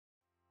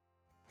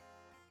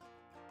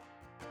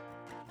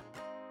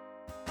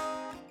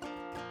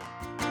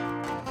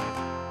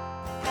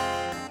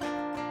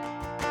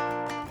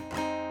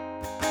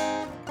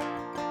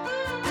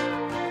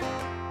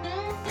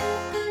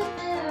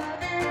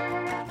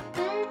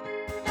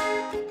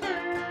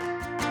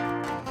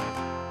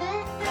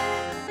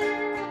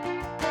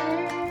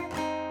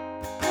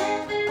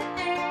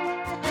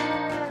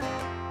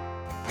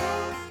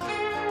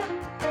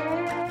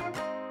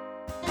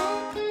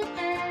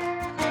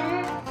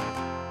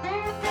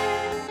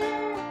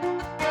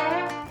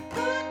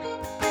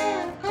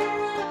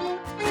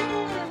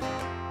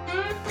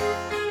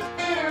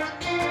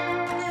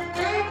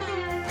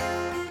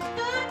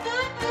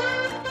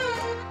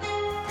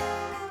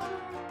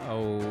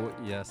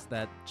Yes,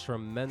 that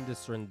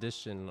tremendous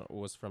rendition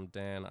was from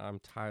Dan. I'm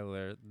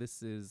Tyler.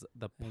 This is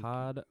the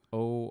Pod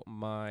Oh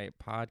My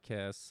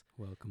podcast.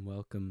 Welcome,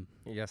 welcome.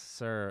 Yes,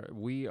 sir.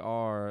 We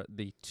are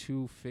the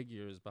two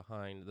figures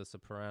behind the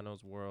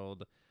Sopranos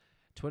World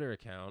Twitter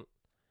account.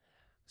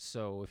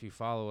 So if you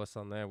follow us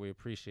on there, we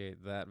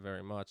appreciate that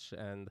very much.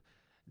 And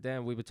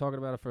Dan, we've been talking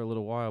about it for a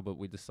little while, but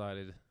we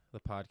decided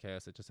the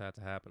podcast, it just had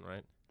to happen,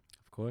 right?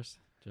 Of course,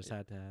 just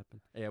had to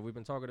happen. Yeah, we've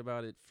been talking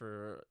about it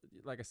for,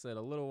 like I said,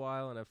 a little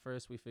while, and at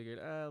first we figured,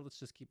 let's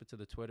just keep it to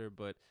the Twitter,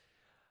 but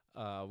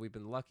we've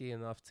been lucky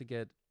enough to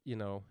get,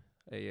 a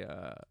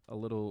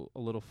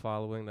little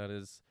following that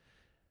is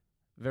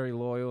very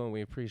loyal, and we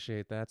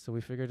appreciate that. So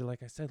we figured,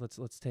 like I said,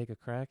 let's take a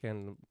crack,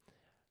 and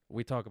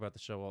we talk about the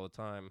show all the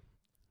time.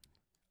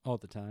 All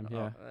the time,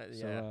 yeah.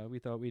 Yeah. So we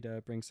thought we'd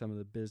bring some of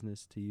the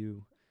business to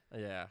you,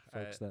 Yeah,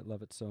 folks that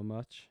love it so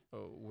much.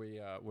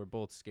 we're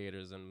both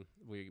skaters, and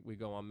we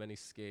go on many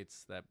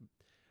skates that,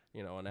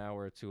 an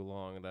hour or two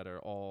long that are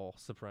all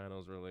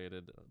Sopranos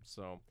related.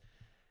 So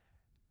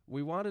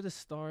we wanted to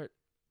start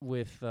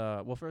with,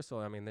 first of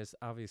all, I mean, there's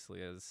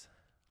obviously, as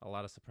a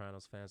lot of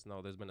Sopranos fans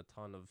know, there's been a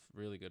ton of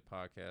really good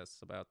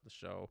podcasts about the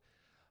show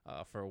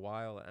for a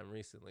while and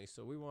recently.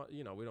 So we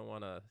don't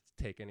want to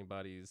take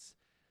anybody's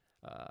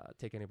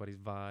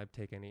vibe,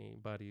 take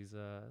anybody's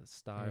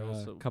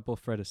style. So A couple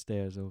Fred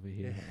Astaire's over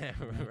here. Yeah,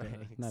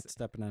 right. Not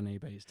stepping on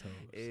anybody's toes.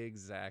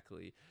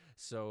 Exactly.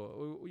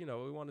 So, we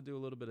want to do a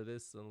little bit of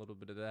this and a little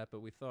bit of that,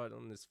 but we thought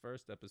on this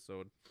first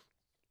episode,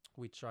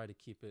 we try to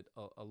keep it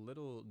a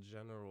little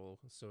general,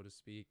 so to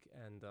speak,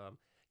 and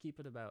keep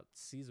it about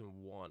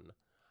season one,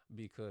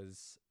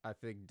 because I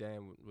think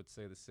Dan would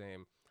say the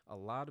same. A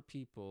lot of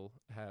people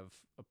have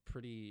a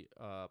pretty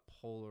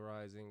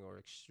polarizing or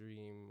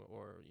extreme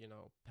or,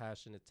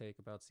 passionate take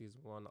about season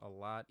one. A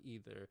lot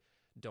either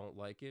don't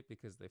like it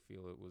because they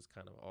feel it was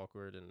kind of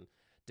awkward and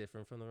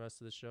different from the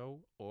rest of the show,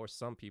 or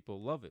some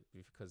people love it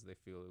because they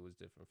feel it was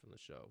different from the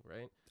show,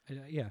 right?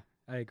 Yeah,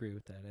 I agree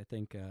with that. I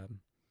think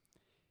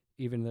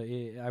even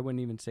though I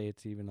wouldn't even say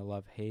it's even a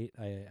love-hate.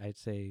 I'd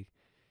say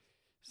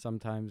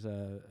sometimes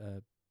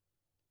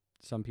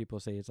some people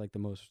say it's like the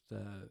most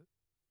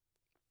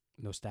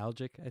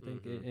nostalgic, I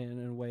think,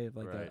 in a way of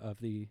like Right. of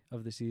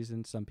the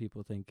season. Some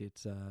people think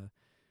it's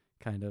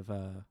kind of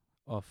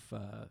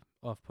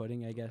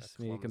off-putting, I guess,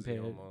 maybe Clumsy,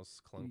 compared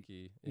almost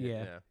clunky.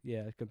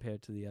 yeah,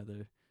 compared to the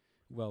other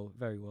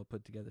very well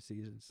put together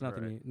seasons.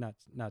 Nothing,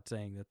 not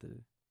saying that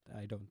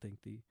I don't think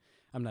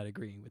I'm not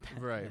agreeing with that.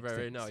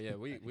 Right. No, yeah,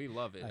 we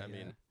love it. I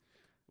mean, uh,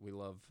 we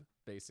love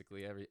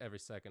basically every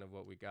second of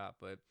what we got,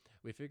 but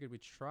we figured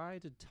we'd try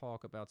to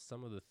talk about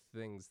some of the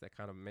things that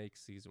kind of make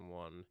season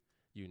one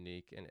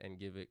unique and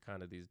give it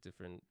kind of these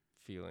different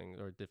feelings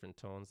or different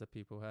tones that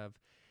people have.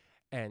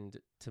 And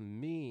to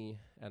me,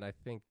 and I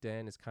think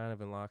Dan is kind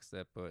of in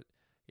lockstep, but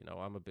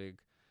I'm a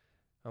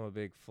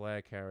big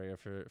flag carrier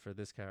for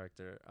this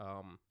character.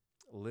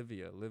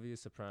 Livia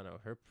Soprano,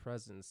 her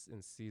presence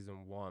in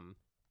season one,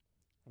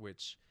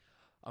 which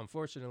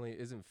unfortunately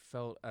isn't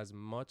felt as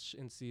much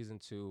in season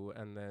two,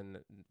 and then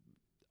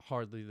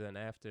hardly then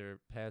after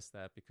past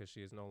that, because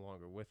she is no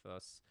longer with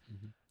us.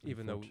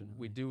 Even though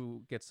we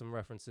do get some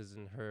references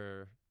in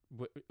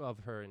of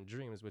her in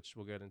dreams, which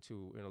we'll get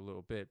into in a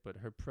little bit, but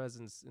her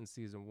presence in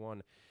season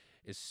one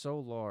is so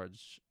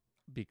large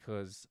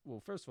because,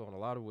 well, first of all, in a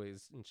lot of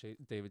ways,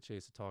 David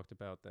Chase talked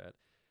about that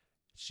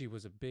she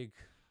was a big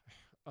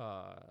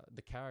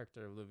the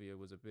character of Livia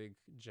was a big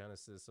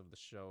genesis of the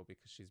show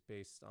because she's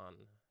based on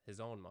his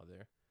own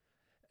mother.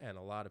 And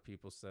a lot of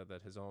people said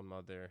that his own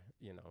mother,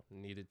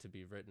 needed to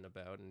be written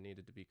about and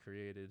needed to be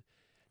created.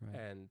 Right.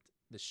 And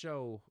the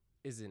show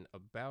isn't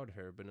about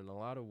her, but in a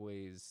lot of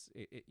ways,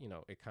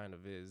 it kind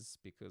of is,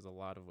 because a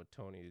lot of what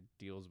Tony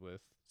deals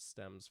with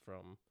stems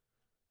from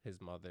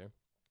his mother.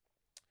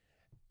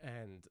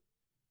 And,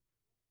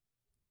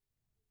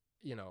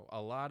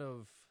 a lot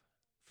of,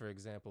 for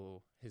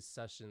example, his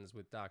sessions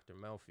with Dr.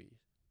 Melfi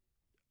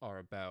are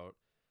about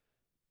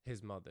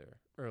his mother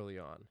early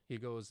on. He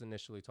goes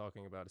initially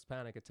talking about his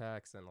panic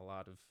attacks, and a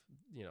lot of,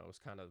 was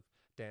kind of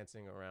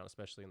dancing around,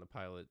 especially in the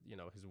pilot,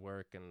 his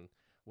work and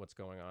what's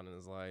going on in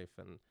his life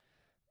and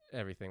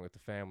everything with the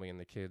family and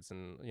the kids.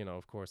 And,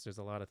 of course, there's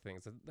a lot of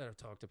things that are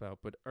talked about.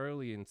 But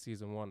early in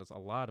season one, there's a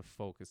lot of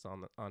focus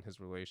on his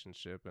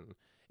relationship and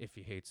if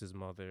he hates his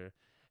mother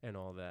and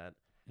all that.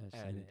 Yes,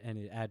 and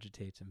it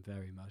agitates him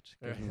very much.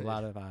 Gives him a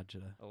lot of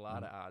agita. A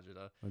lot of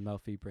agita. When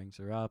Melfi brings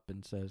her up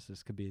and says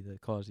this could be the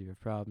cause of your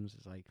problems,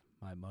 it's like,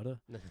 my mother?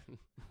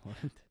 What?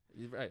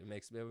 You're right. It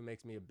makes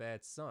me a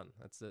bad son.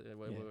 That's an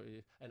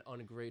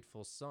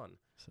ungrateful son.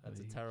 So That's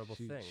a terrible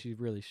thing. She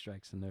really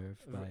strikes a nerve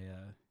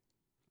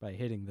by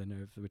hitting the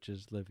nerve, which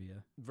is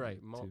Livia.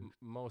 Right.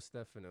 Most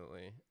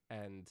definitely.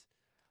 And,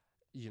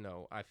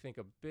 I think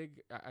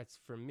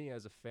for me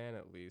as a fan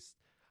at least,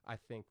 I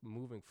think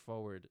moving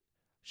forward,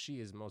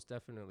 she is most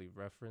definitely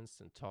referenced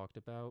and talked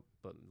about,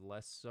 but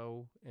less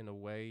so in a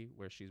way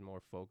where she's more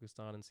focused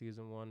on in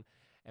season one.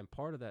 And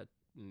part of that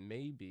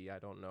maybe, I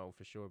don't know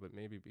for sure, but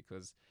maybe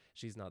because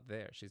she's not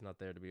there. She's not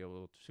there to be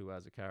able to,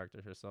 as a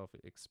character herself,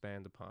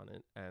 expand upon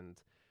it,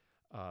 and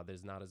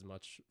there's not as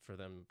much for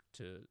them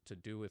to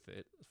do with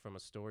it from a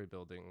story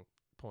building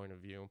point of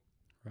view.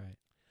 Right.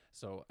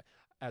 So,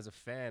 as a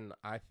fan,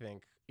 I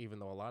think even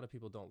though a lot of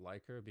people don't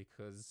like her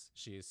because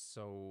she is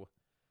so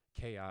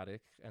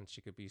chaotic and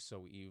she could be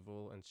so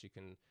evil and she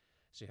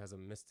has a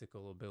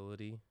mystical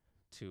ability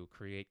to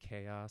create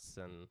chaos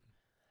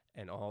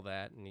and all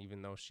that, and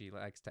even though she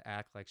likes to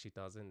act like she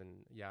doesn't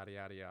and yada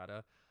yada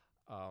yada,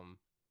 um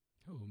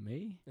Oh,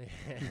 me?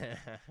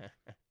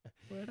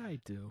 What'd I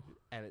do?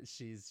 and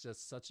she's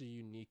just such a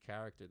unique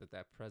character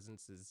that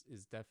presence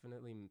is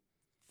definitely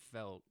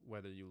felt,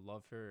 whether you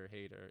love her or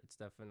hate her. It's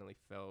definitely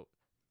felt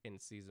in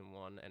season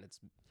 1, and it's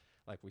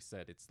like we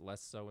said, it's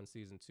less so in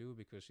season 2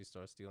 because she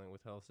starts dealing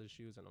with health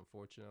issues, and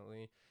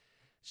unfortunately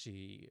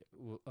she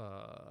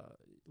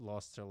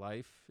lost her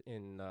life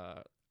in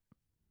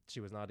she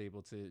was not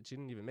able to, she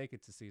didn't even make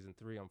it to season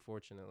 3,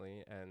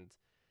 unfortunately, and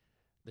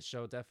the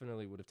show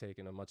definitely would have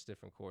taken a much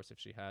different course if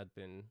she had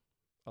been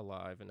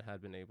alive and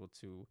had been able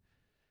to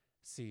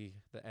see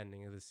the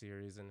ending of the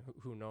series, and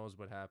who knows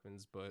what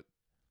happens. But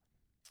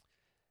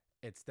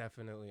it's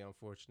definitely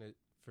unfortunate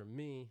for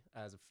me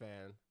as a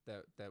fan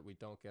that we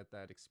don't get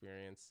that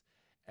experience.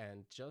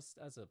 And just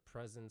as a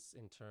presence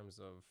in terms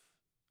of,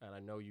 and I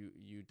know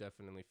you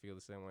definitely feel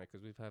the same way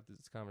because we've had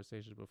this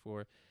conversation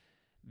before,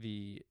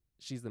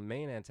 she's the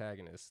main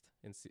antagonist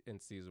in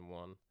season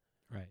 1.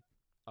 Right.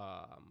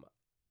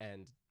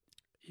 And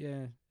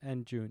Yeah,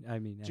 and June. I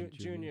mean, and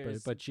Junior,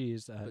 but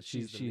she's but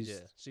she's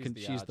the she's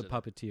the agita.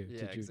 puppeteer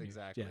Yeah, to Junior.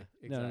 exactly. Yeah.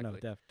 Exactly.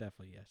 No,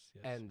 definitely yes.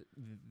 And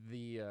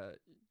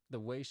the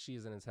way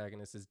she's an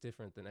antagonist is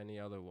different than any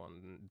other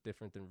one,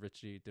 different than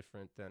Richie,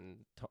 different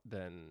than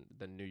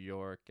New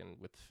York and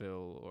with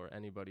Phil or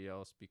anybody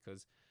else,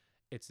 because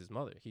it's his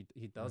mother.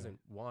 He doesn't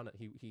want to,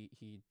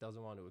 he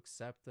doesn't want to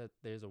accept that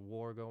there's a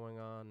war going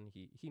on.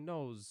 He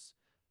knows,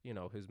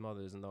 his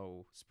mother's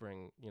no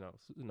spring,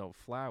 no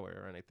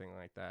flower or anything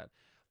like that,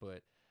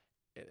 but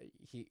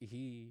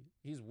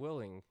he's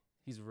willing,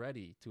 he's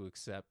ready to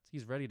accept,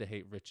 he's ready to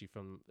hate Richie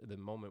from the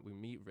moment we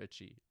meet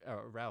Richie,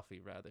 or Ralphie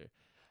rather.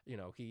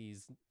 He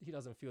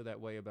doesn't feel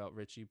that way about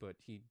Richie, but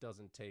he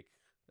doesn't take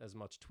as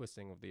much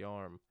twisting of the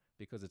arm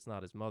because it's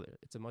not his mother.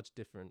 It's a much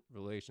different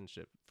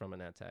relationship from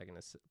an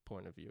antagonist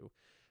point of view.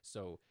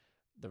 So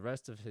the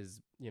rest of his,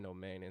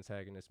 main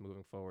antagonists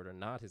moving forward are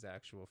not his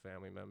actual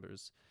family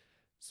members.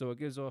 So it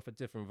gives off a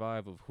different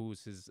vibe of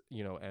who's his,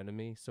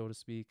 enemy, so to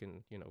speak,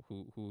 and,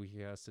 who he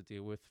has to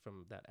deal with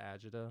from that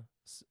agita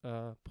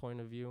point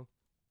of view.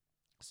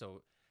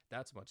 So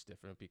that's much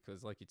different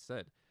because, like you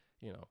said,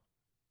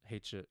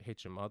 hate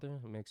your mother,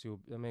 it makes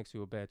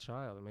you a bad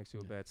child, it makes you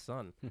a bad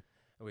son.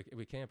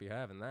 we can't be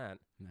having that.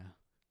 No.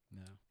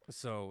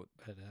 So,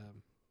 but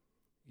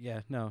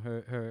yeah, no,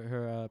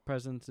 her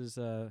presence is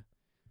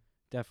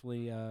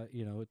definitely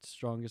it's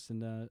strongest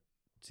in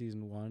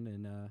season 1,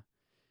 and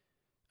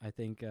I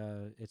think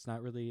it's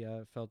not really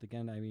felt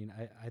again. I mean,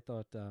 I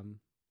thought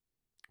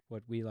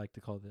what we like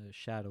to call the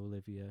Shadow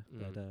Olivia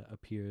that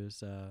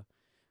appears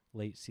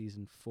late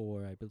season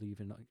 4, I believe,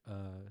 in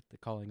the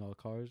Calling All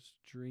Cars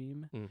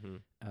dream.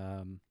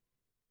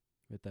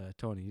 With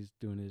Tony, he's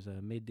doing his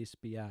 "Me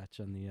dispiace"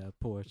 on the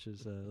porch,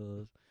 his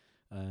little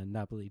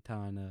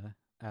Napolitana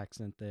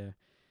accent there,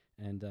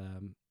 and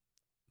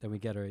then we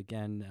get her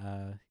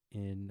again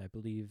in, I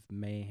believe,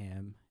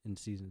 Mayhem in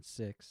season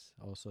 6.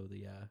 Also,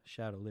 the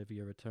Shadow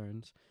Olivia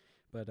returns,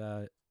 but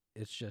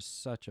it's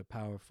just such a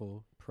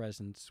powerful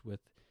presence with,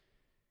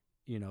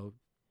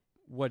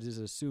 what is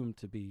assumed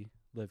to be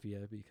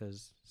Livia,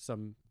 because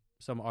some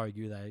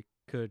argue that it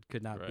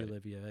could not be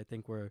Livia. I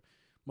think we're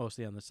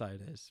mostly on the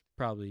side as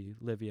probably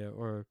Livia,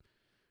 or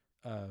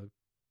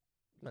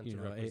meant to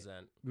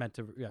represent,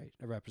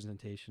 a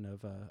representation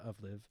of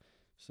Liv.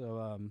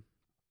 So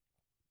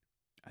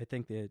I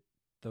think that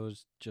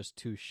those just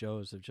 2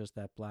 shows of just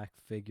that black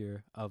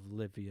figure of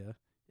Livia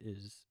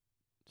is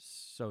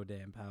so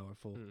damn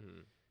powerful,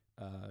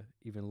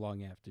 even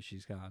long after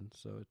she's gone.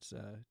 So it's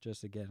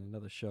just, again,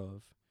 another show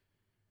of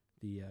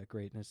the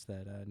greatness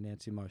that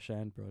Nancy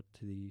Marchand brought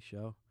to the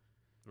show.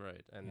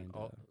 Right, and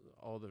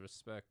all the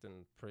respect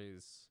and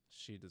praise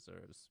she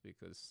deserves,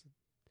 because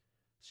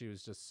she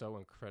was just so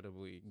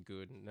incredibly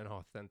good and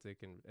authentic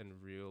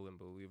and real and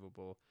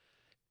believable.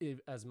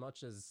 As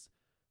much as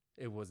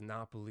it was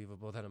not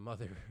believable that a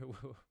mother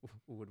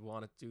would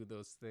want to do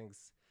those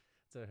things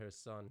to her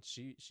son,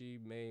 she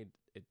made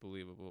it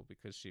believable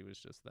because she was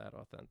just that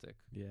authentic.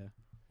 Yeah,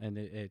 and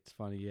it's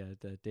funny,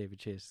 that David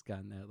Chase has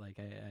gotten that, like,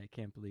 I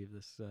can't believe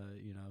this,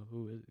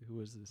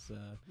 who is this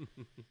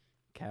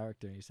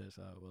character? And he says,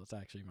 well, it's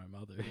actually my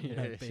mother,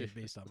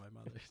 based on my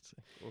mother.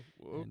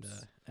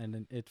 Whoops. And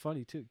then it's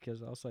funny too,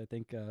 because also I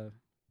think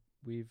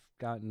we've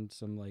gotten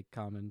some, like,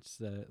 comments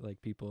that,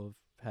 like, people have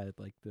had,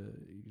 like, the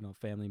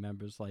family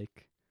members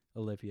like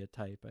Olivia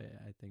type.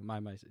 I think me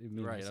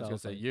Right. I was myself. gonna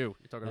say you.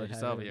 You're talking about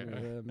yourself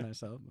here.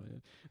 Myself.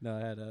 No, I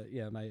had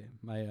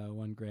my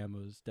one grandma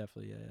was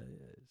definitely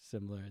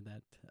similar in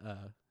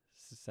that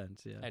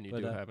sense. Yeah, And you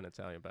but, do have an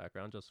Italian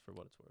background, just for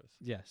what it's worth.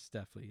 yes,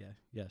 definitely. Yeah,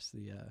 yes,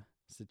 the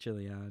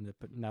Sicilian,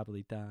 the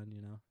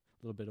Napolitan. A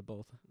little bit of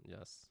both.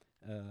 Yes.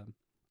 Um,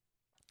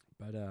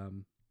 but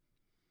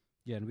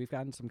yeah, and we've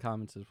gotten some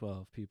comments as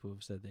well of people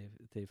who've said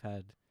they've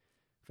had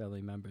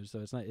family members. So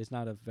it's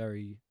not a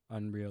very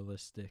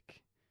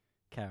unrealistic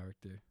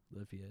character,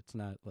 Livia. It's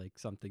not like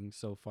something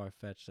so far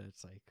fetched that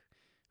it's like,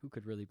 who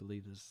could really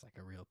believe this is like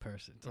a real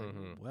person? It's like,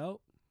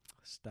 well,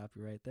 stop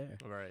you right there.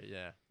 Right.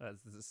 Yeah.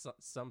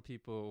 Some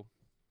people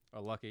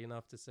are lucky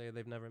enough to say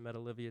they've never met a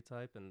Livia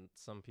type, and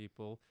some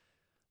people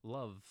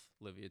love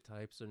Livia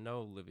types or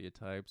know Livia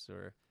types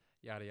or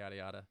yada yada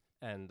yada.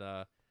 And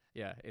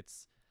yeah,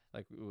 it's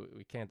like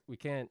we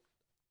can't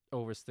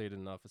overstate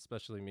enough,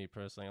 especially me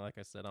personally. Like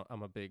I said,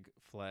 I'm a big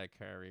flag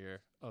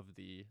carrier of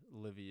the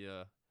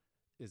Livia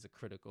is a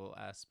critical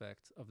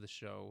aspect of the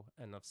show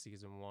and of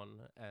season 1,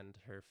 and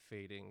her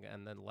fading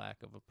and then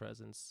lack of a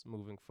presence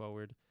moving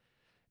forward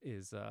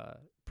is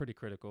pretty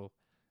critical,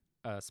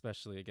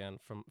 especially again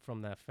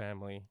from that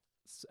family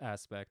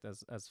aspect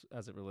as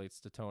it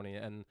relates to Tony.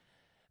 And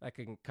I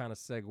can kind of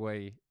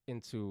segue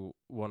into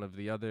one of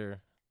the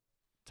other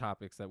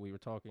topics that we were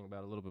talking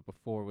about a little bit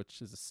before,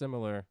 which is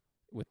similar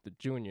with the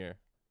Junior,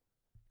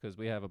 because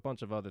we have a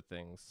bunch of other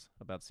things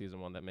about season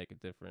 1 that make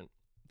it different,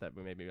 that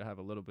we maybe have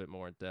a little bit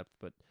more in depth.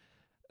 But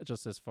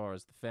just as far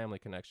as the family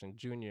connection,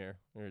 Junior,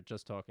 we were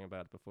just talking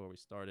about it before we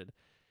started,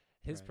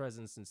 his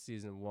presence in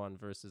season 1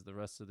 versus the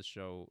rest of the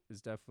show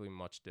is definitely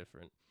much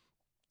different.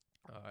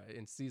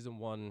 In season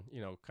 1,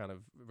 kind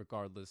of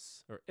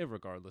regardless, or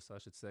irregardless, I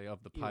should say,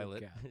 of the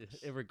pilot,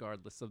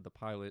 irregardless of the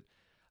pilot,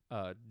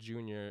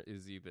 Junior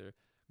is either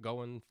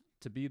going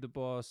to be the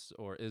boss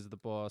or is the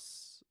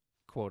boss,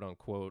 quote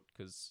unquote,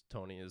 because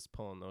Tony is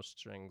pulling those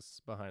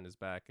strings behind his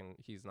back and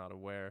he's not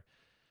aware.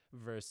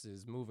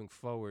 Versus moving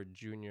forward,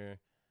 Junior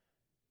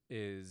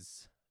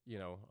is,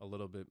 a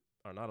little bit,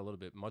 or not a little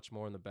bit, much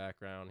more in the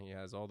background. He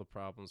has all the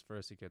problems.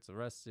 First, he gets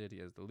arrested. He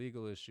has the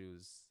legal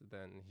issues.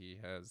 Then he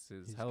has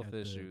his health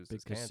issues,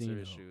 his cancer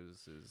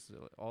issues, his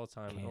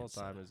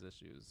Alzheimer's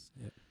issues.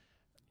 Yep.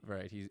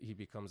 Right. He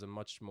becomes a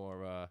much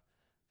more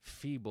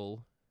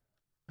feeble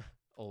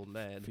old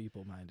man.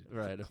 Feeble-minded.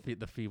 Right.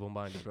 The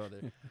feeble-minded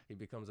brother. He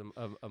becomes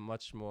a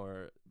much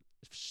more,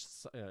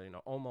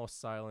 almost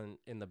silent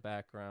in the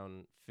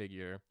background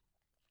figure.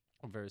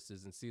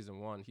 Versus in season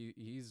 1,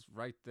 he's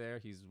right there.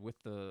 He's with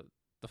the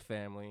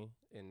family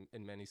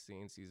in many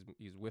scenes.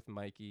 He's with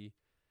Mikey.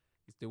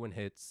 He's doing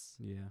hits.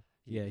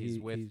 Yeah. He's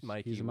with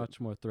Mikey. He's a much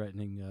more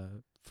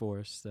threatening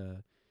force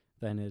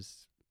than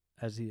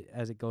as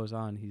it goes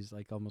on. He's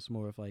like almost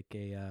more of like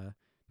a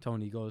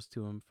Tony goes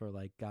to him for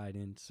like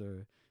guidance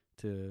or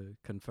to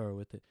confer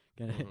with it.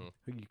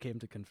 You came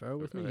to confer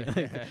with me,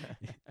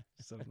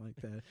 something like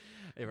that.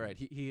 Yeah, right.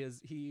 He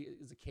is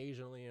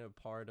occasionally a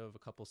part of a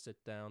couple sit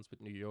downs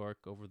with New York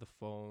over the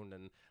phone,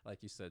 and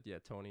like you said, yeah,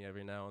 Tony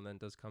every now and then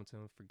does come to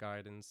him for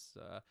guidance.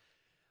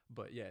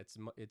 But yeah,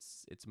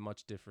 it's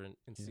much different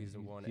in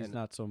season 1. He's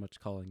not so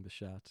much calling the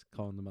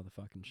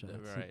motherfucking shots.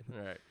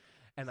 Right.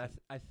 And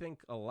I think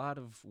a lot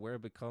of where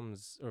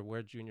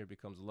Junior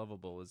becomes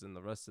lovable is in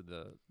the rest of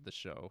the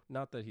show.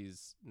 Not that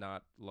he's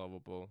not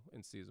lovable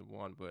in season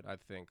 1, but I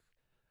think,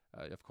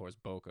 of course,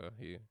 Boca,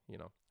 he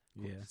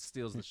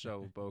steals the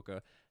show,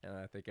 Boca, and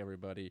I think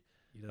everybody,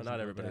 not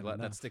everybody,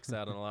 that sticks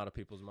out in a lot of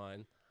people's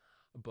mind.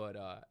 But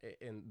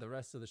in the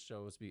rest of the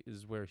show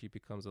is where he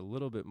becomes a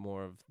little bit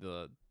more of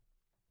the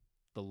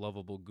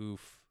lovable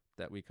goof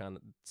that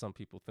some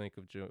people think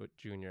of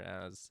Junior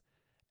as.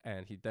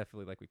 And he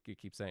definitely, like we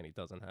keep saying, he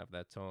doesn't have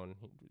that tone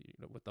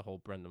with the whole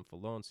Brendan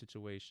Falone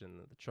situation,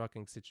 the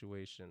trucking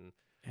situation.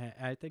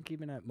 I think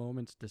even at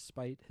moments,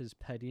 despite his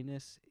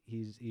pettiness,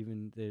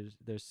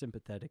 there's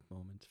sympathetic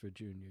moments for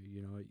Junior.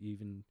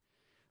 Even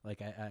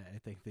like I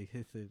think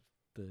the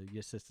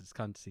your sister's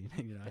cunt scene,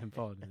 him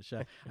falling in the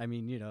shower. I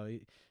mean,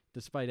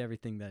 despite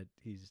everything that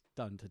he's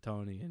done to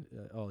Tony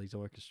and all he's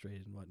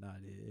orchestrated and whatnot,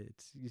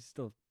 you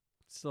still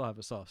have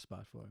a soft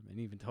spot for him, and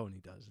even Tony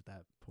does at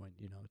that point.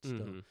 It's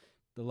still.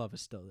 The love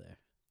is still there.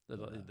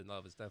 The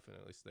love is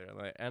definitely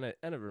there, and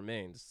it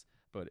remains.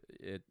 But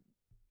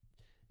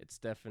it's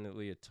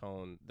definitely a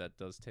tone that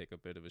does take a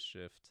bit of a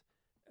shift.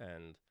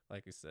 And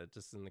like I said,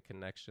 just in the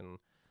connection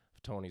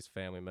of Tony's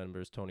family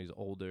members, Tony's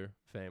older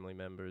family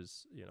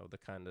members, the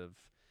kind of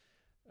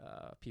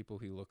people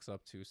he looks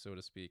up to, so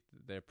to speak,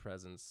 their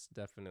presence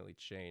definitely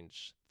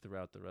changed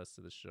throughout the rest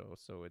of the show.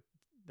 So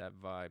that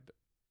vibe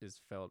is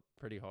felt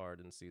pretty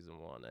hard in season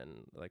 1,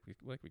 and like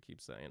we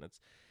keep saying,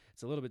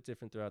 it's a little bit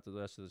different throughout the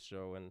rest of the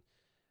show, and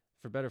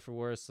for better for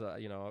worse,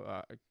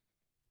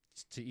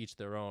 to each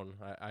their own.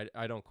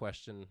 I don't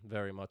question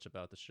very much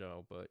about the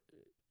show, but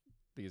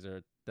these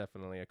are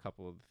definitely a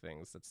couple of the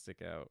things that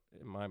stick out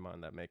in my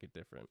mind that make it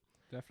different.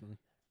 Definitely.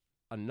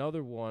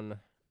 Another one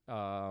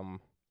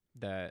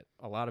that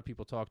a lot of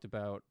people talked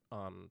about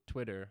on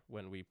Twitter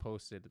when we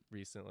posted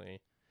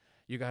recently.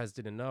 You guys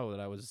didn't know that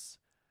I was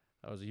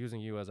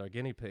using you as our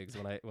guinea pigs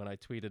when I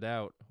tweeted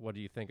out, "What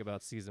do you think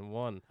about season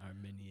 1?" Our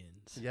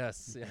minions.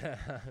 Yes,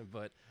 yeah,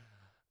 but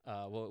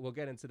we'll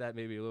get into that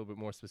maybe a little bit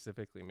more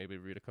specifically. Maybe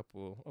read a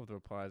couple of the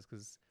replies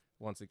because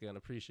once again,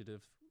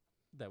 appreciative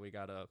that we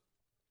got a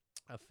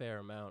fair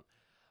amount.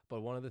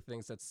 But one of the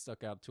things that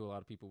stuck out to a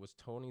lot of people was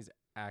Tony's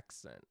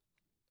accent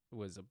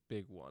was a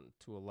big one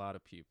to a lot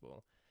of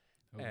people.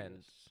 Oh, And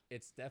yes.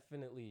 it's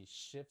definitely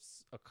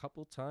shifts a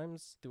couple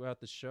times throughout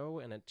the show,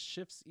 and it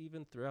shifts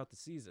even throughout the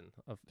season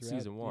of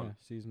season 1. Yeah,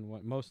 season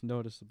 1. Most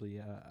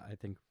noticeably, I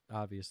think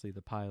obviously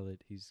the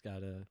pilot. He's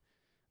got a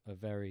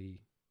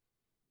very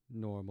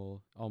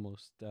normal,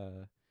 almost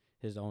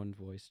his own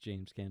voice,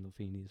 James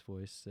Gandolfini's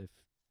voice. If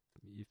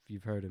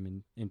you've heard him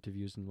in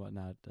interviews and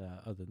whatnot,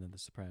 other than The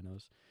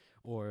Sopranos,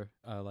 or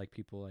like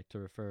people like to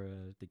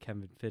refer the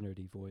Kevin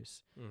Finnerty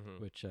voice,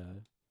 Mm-hmm. which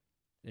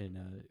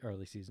in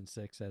early season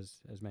 6,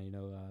 as many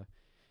know,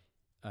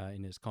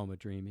 in his Coma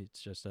Dream,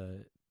 it's just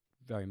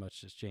very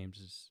much just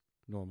James's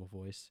normal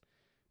voice.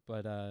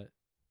 But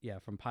yeah,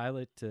 from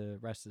pilot to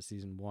rest of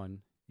season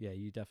 1, yeah,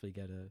 you definitely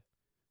get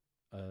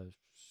a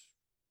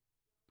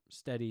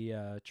steady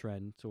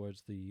trend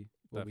towards the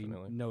what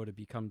Definitely. we know to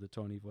become the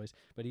Tony voice.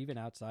 But even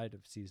outside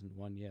of season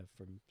 1, yeah,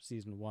 from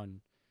season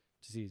 1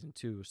 to season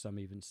 2, some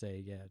even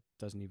say, yeah, it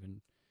doesn't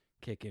even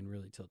kick in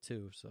really till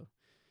 2. So,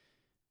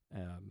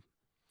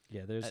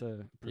 yeah, there's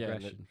a yeah,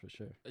 and progression for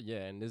sure.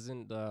 Yeah, and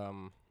isn't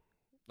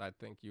I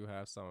think you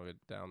have some of it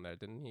down there.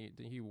 Didn't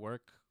he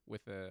work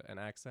with an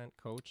accent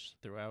coach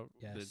throughout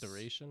the Yes.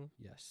 duration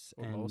Yes,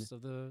 or and most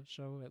of the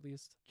show at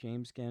least?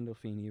 James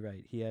Gandolfini,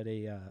 right? He had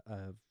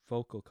a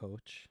vocal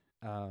coach.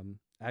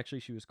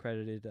 Actually, she was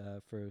credited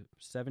for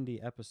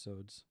 70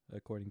 episodes,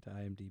 according to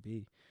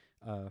IMDb,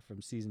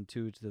 from season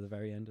 2 to the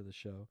very end of the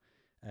show,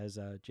 as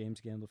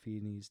James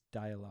Gandolfini's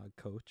dialogue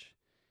coach,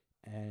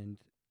 and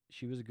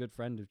she was a good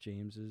friend of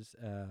James's.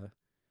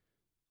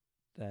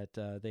 That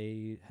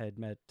they had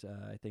met,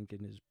 I think,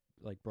 in his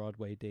like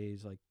Broadway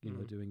days, like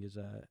Mhm. doing his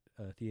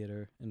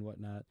theater and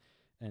whatnot,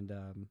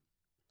 and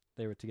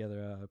they were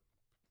together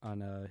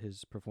on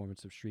his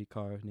performance of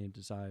Streetcar Named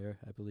Desire,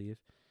 I believe,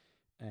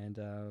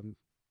 and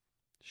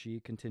she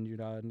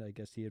continued on. I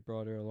guess he had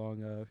brought her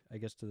along, I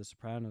guess, to The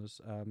Sopranos.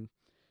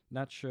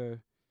 Not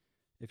sure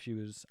if she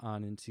was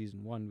on in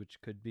season 1,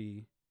 which could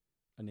be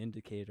an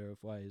indicator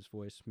of why his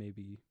voice may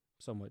be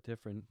somewhat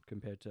different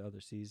compared to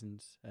other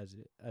seasons as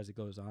it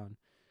goes on.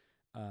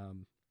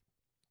 Um,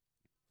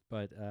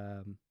 but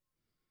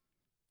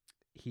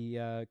he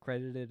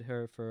credited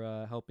her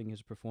for helping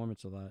his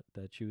performance a lot.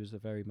 That she was a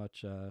very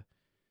much a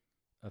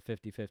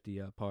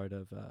 50-50 part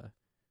of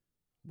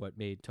what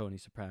made Tony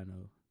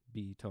Soprano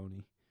be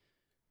Tony,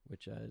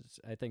 which is,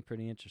 I think,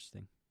 pretty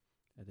interesting.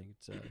 I think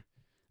it's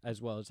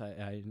as well as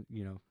I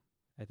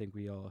think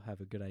we all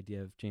have a good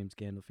idea of James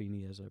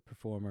Gandolfini as a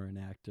performer and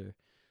actor,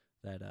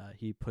 that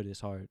he put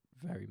his heart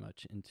very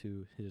much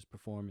into his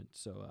performance.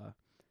 So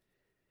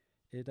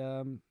it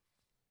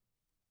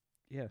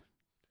yeah,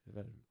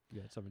 if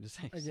you had something to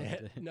say. Yeah,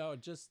 something. no,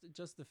 just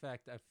the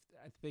fact I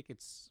think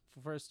it's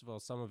first of all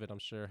some of it I'm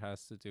sure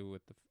has to do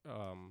with the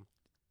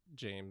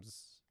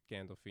James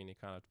Gandolfini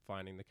kind of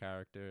finding the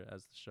character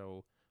as the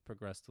show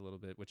progressed a little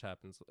bit, which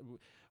happens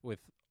with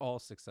all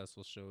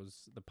successful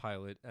shows. The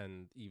pilot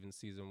and even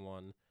season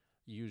 1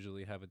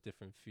 usually have a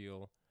different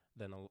feel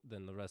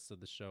than the rest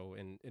of the show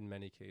in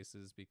many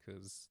cases,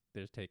 because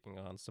they're taking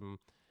on some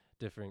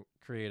different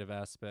creative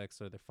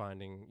aspects, or they're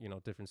finding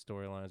different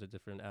storylines or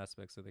different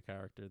aspects of the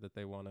character that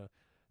they want to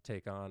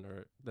take on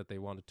or that they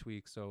want to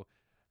tweak. So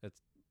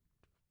it's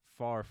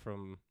far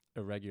from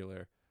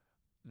irregular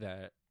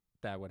that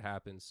would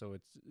happen. So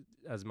it's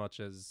as much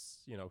as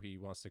he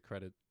wants to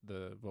credit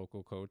the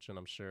vocal coach, and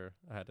I'm sure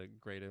had a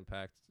great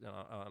impact.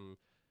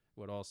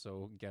 Would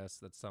also guess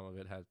that some of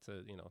it had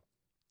to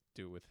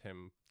do with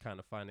him kind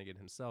of finding it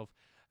himself.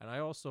 And I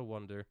also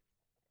wonder,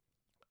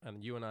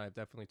 and you and I have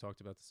definitely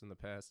talked about this in the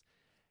past,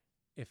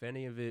 if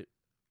any of it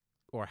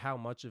or how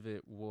much of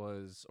it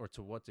was, or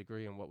to what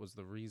degree and what was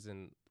the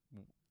reason,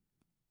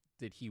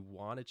 did he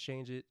want to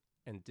change it,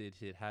 and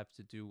did it have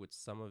to do with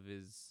some of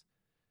his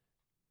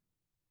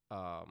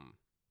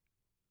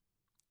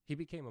he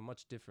became a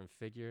much different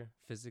figure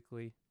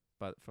physically,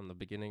 but from the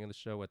beginning of the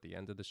show at the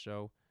end of the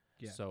show.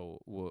 Yeah. So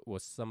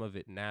was some of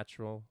it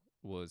natural?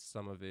 Was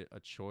some of it a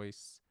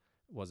choice?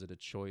 Was it a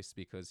choice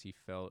because he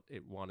felt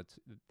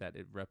that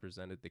it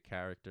represented the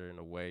character in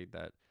a way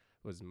that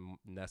was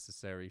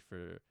necessary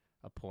for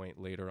a point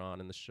later on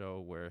in the show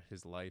where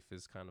his life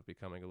is kind of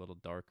becoming a little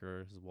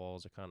darker, his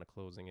walls are kind of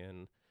closing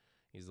in,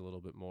 he's a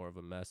little bit more of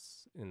a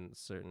mess in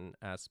certain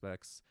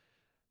aspects.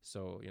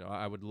 So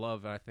I would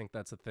love, and I think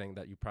that's a thing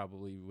that you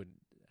probably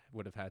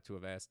would have had to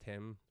have asked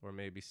him, or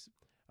maybe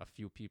a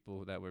few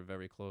people that were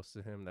very close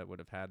to him that would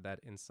have had that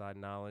inside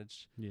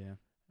knowledge. Yeah.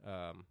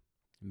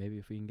 Maybe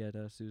if we can get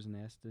Susan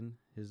Aston,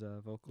 his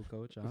vocal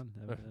coach, on.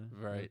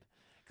 Right.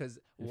 because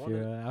If one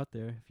you're out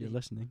there, if you're he-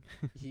 listening,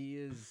 he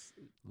is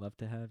love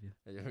to have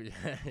you.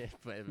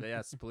 but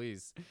yes,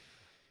 please.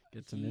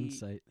 Get some He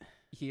insight.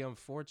 he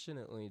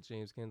unfortunately,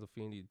 James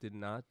Gandolfini, did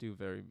not do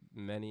very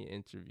many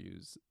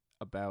interviews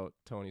about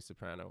Tony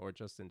Soprano or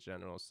just in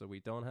general, so we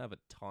don't have a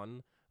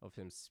ton of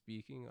him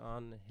speaking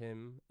on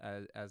him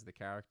as the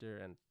character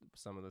and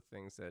some of the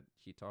things that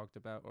he talked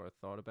about or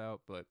thought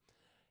about. But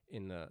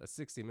in a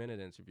 60-minute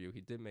interview,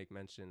 he did make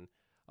mention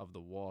of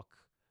the walk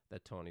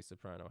that Tony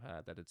Soprano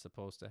had, that it's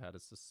supposed to have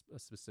a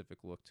specific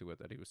look to it,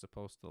 that he was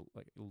supposed to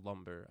like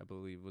lumber, I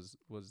believe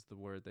was the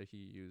word that he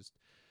used.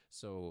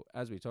 So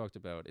as we talked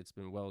about, it's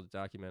been well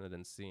documented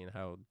and seen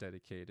how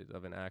dedicated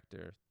of an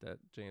actor that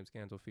James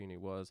Gandolfini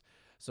was.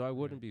 So I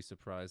wouldn't be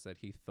surprised that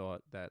he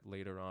thought that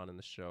later on in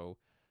the show,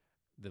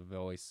 the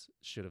voice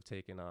should have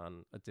taken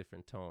on a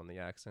different tone. The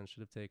accent should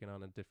have taken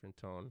on a different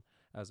tone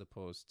as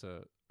opposed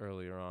to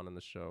earlier on in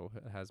the show.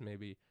 It has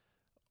maybe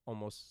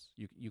almost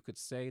you could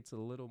say it's a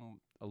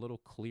little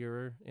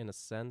clearer in a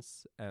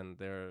sense, and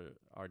there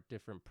are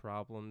different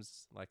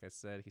problems. Like I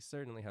said, he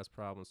certainly has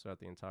problems throughout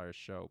the entire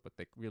show, but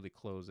they really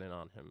close in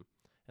on him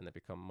and they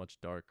become much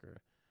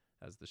darker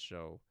as the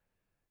show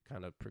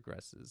kind of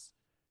progresses.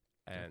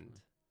 And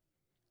Definitely.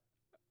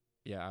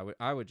 yeah,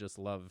 I would just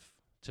love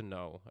to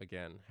know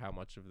again how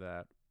much of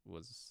that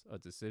was a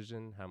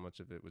decision, how much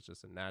of it was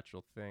just a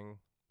natural thing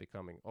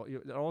becoming.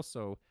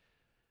 Also,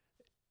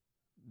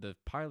 the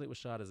pilot was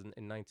shot in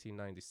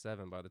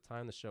 1997. By the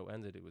time the show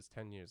ended, it was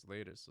 10 years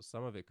later. So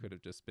some of it could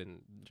have just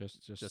been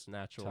just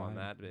natural on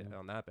time, that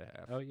on that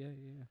behalf. Oh yeah.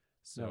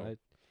 So No,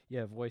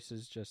 yeah,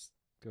 voices just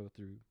go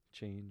through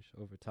change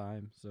over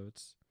time, so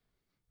it's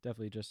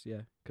definitely just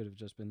could have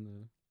just been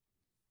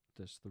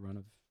the run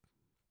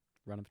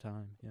of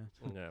time.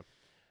 Yeah. yeah.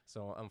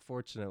 So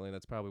unfortunately,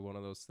 that's probably one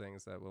of those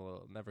things that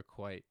we'll never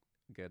quite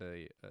get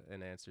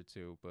an answer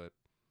to. But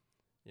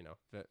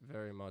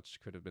very much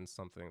could have been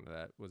something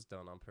that was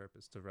done on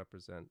purpose to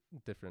represent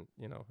different,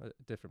 a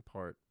different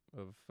part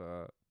of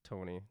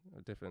Tony,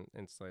 a different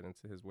insight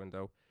into his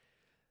window,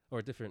 or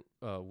a different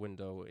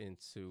window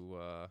into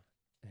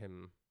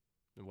him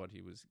and what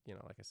he was,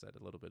 like I said,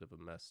 a little bit of a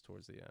mess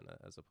towards the end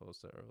as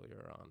opposed to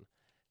earlier on.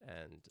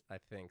 And I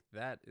think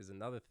that is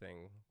another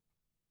thing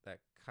that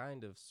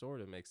kind of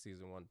sort of makes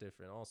season one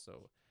different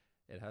also.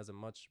 It has a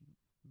much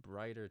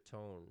brighter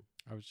tone.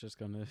 I was just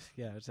gonna,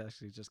 I was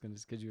actually just gonna,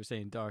 because you were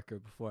saying darker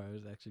before. I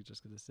was actually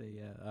just gonna say,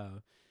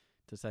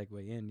 to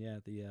segue in,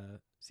 the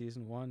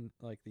season one,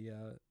 like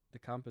the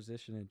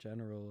composition in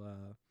general,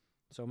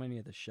 so many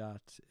of the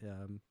shots,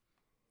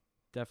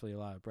 definitely a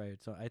lot of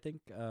bright. So I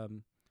think,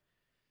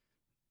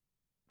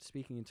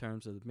 speaking in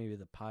terms of maybe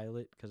the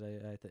pilot, because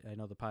I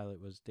know the pilot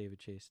was David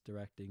Chase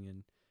directing,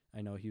 and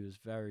I know he was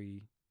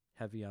very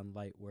heavy on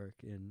light work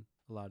in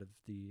a lot of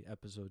the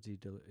episodes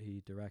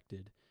he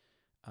directed.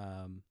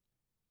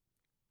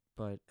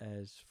 But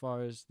as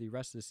far as the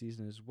rest of the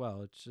season as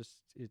well, it's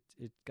just it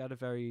got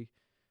a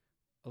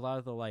lot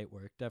of the light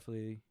work,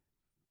 definitely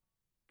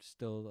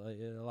still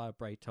a lot of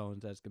bright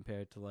tones as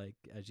compared to like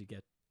as you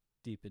get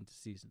deep into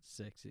season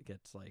 6, it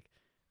gets like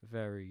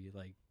very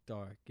like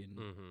dark and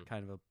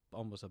kind of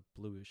almost a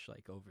bluish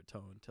like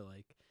overtone to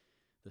like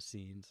the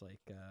scenes, like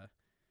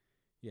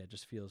it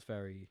just feels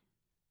very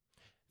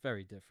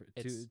very different.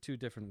 Two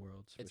different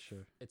worlds for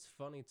sure. It's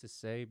funny to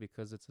say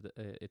because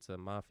it's a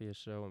mafia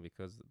show and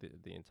because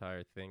the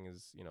entire thing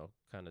is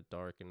kind of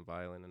dark and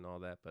violent and all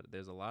that. But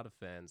there's a lot of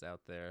fans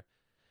out there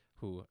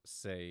who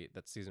say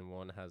that season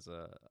one has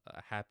a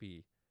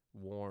happy,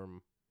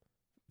 warm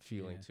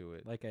feeling to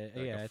it, like a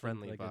a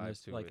friendly think,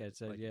 vibe to like it. I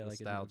said, like like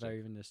it's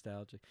very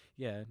nostalgic.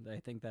 Yeah, I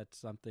think that's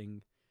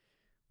something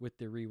with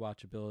the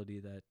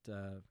rewatchability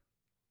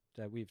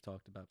that we've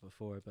talked about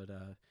before, but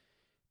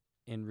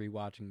in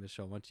rewatching the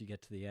show, once you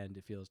get to the end,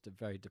 it feels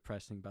very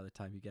depressing by the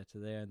time you get to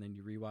there, and then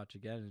you rewatch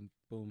again, and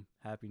boom,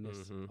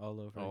 happiness all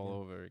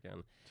over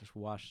again. Just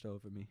washed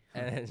over me.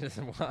 And it just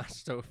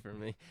washed over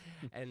me.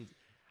 And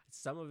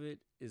some of it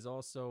is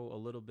also a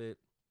little bit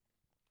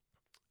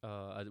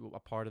a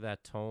part of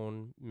that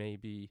tone,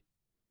 maybe.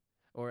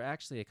 Or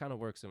actually, it kind of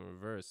works in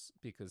reverse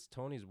because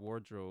Tony's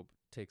wardrobe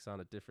takes on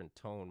a different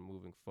tone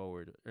moving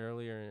forward.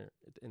 Earlier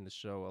in the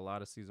show, a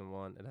lot of season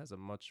one, it has a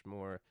much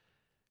more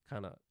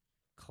kind of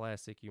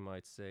classic, you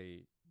might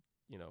say,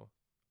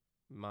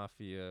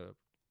 mafia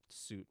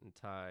suit and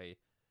tie,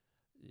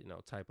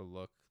 type of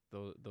look.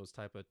 Those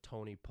type of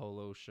Tony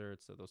polo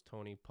shirts or those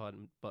Tony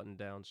button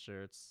down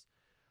shirts,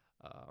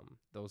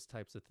 those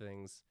types of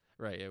things.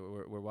 Right, yeah,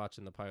 we're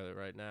watching the pilot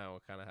right now,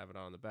 kind of have it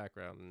on in the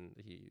background, and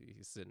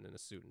he's sitting in a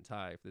suit and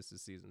tie. If this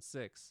is season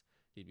 6,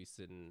 he'd be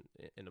sitting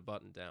in a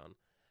button down,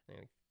 and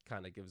it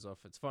kind of gives off.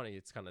 It's funny,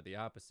 it's kind of the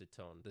opposite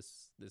tone.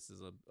 This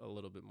is a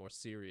little bit more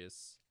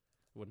serious.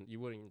 You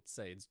wouldn't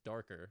say it's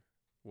darker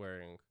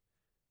wearing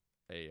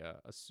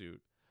a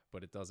suit,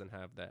 but it doesn't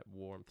have that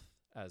warmth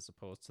as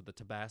opposed to the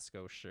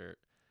Tabasco shirt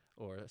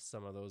or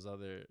some of those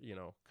other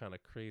kind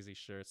of crazy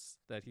shirts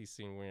that he's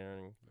seen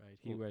wearing. Right,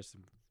 he wears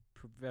some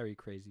very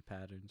crazy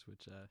patterns,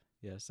 which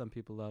yeah, some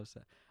people love.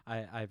 So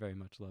I very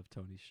much love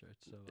Tony's shirt,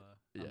 so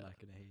I'm Yeah. not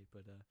gonna hate.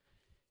 But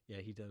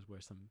yeah, he does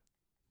wear some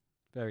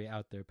very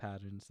out there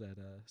patterns that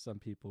some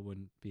people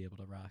wouldn't be able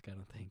to rock. I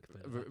don't think.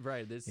 But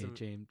Right. There's yeah,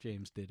 some.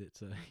 James did it,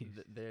 so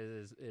It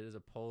is a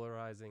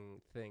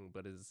polarizing thing,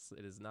 but it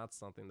is not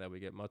something that we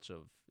get much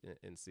of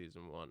in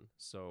season one.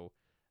 So,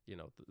 you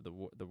know,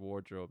 the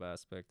wardrobe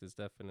aspect is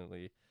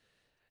definitely,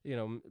 you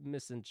know,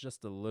 missing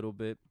just a little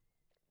bit.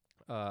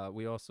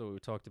 We also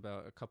talked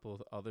about a couple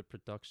of other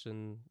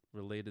production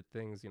related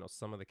things. You know,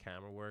 some of the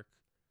camera work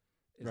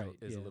right.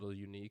 is a Yeah. little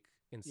unique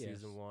in Yes.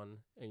 season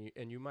one,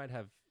 and you might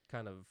have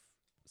kind of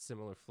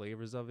similar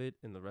flavors of it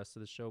in the rest of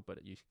the show,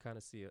 but you kind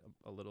of see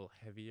a little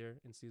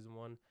heavier in season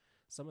one.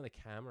 Some of the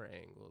camera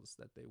angles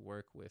that they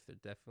work with are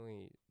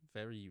definitely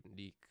very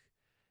unique,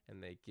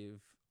 and they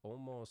give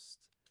almost.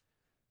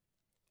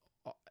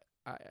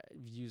 I've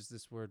used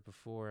this word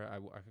before. I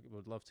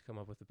would love to come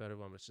up with a better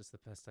one, but it's just the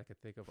best I could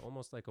think of.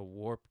 Almost like a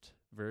warped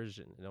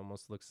version. It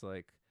almost looks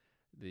like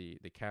the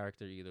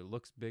character either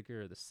looks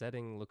bigger, or the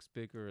setting looks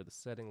bigger, or the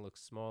setting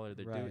looks smaller.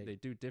 Right. They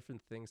do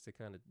different things to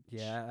kind of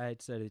Yeah, I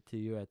had said it to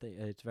you. I think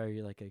it's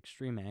very like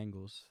extreme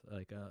angles,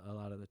 like a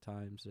lot of the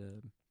times,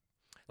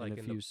 like in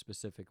a few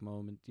specific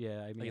moments.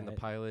 Yeah, I like mean, in the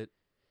pilot.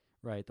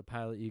 right, the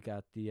pilot, you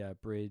got the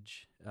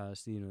bridge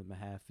scene with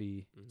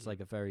Mahaffey. It's Mhm.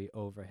 like a very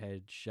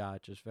overhead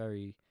shot, just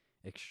very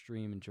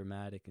extreme and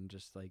dramatic, and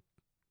just like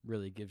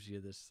really gives you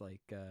this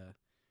like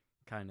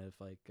kind of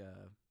like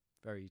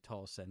very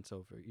tall sense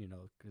over, you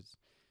know, because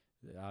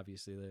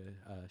obviously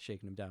they're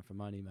shaking him down for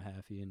money,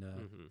 Mahaffey,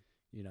 and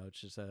you know, it's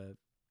just a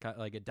kind of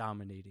like a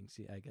dominating,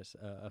 I guess,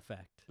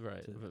 effect.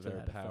 Right, To a very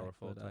that effect,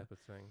 powerful but, type of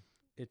thing.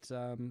 it's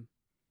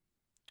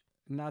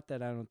not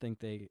that I don't think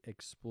they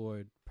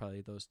explored probably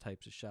those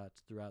types of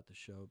shots throughout the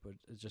show, but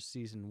it's just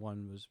season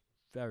one was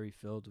very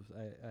filled with.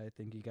 I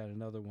think you got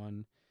another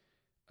one,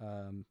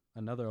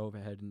 another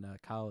overhead in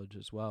college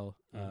as well.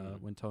 Mhm.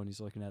 When Tony's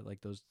looking at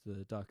like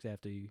the ducks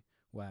after he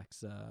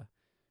whacks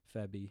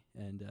Febby,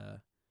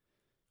 and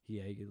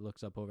he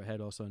looks up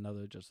overhead. Also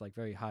another just like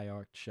very high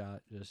arc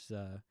shot, just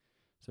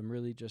some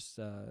really just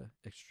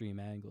extreme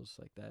angles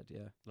like that.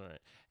 Yeah.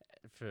 Right.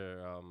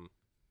 For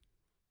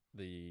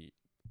the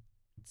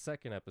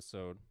second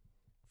episode,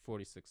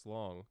 46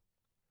 long,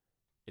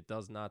 it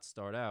does not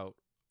start out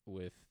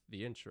with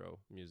the intro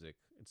music.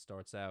 It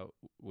starts out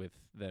with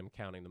them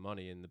counting the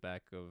money in the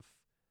back of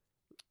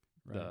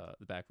Right.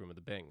 the back room of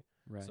the Bing.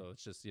 Right. So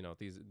it's just, you know,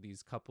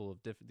 these couple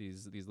of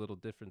these little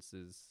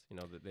differences, you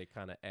know, that they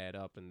kind of add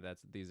up, and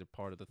these are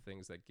part of the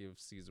things that give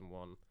season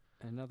one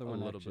Another a one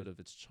little actually bit of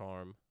its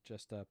charm.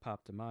 just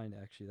popped to mind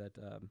actually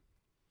that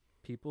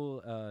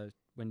people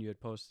when you had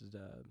posted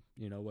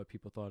you know what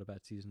people thought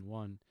about season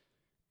one,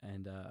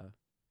 and a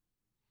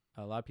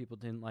lot of people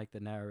didn't like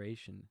the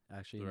narration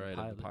actually in Right,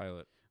 the of the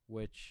pilot.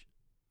 which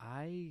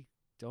I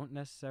don't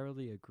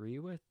necessarily agree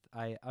with.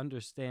 I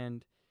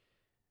understand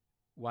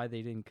why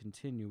they didn't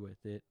continue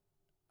with it.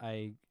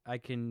 I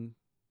can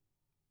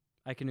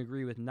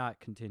agree with not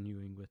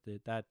continuing with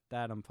it. That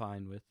I'm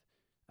fine with.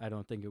 I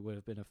don't think it would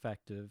have been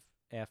effective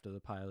after the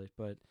pilot,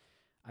 but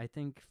I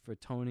think for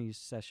Tony's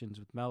sessions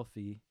with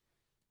Melfi,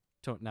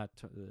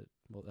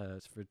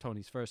 for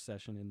Tony's first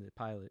session in the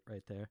pilot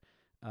right there,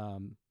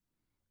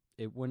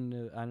 it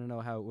wouldn't. I don't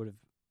know how it would have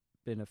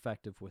been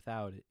effective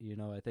without it. You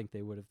know, I think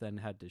they would have then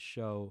had to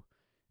show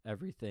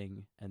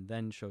everything and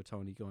then show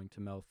Tony going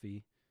to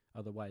Melfi.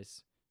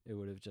 Otherwise, it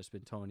would have just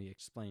been Tony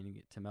explaining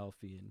it to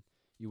Melfi, and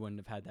you wouldn't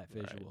have had that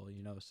visual. Right.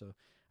 You know, so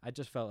I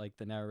just felt like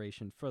the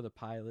narration for the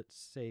pilot's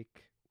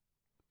sake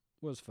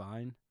was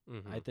fine.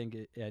 Mm-hmm. I think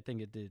it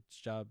did its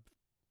job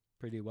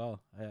pretty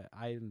well.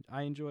 I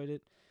enjoyed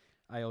it.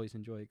 I always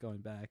enjoy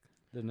going back.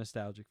 The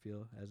nostalgic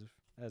feel,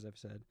 as I've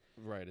said.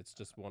 Right, it's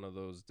just one of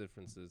those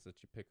differences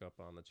that you pick up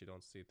on that you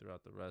don't see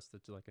throughout the rest.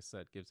 That, like I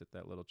said, gives it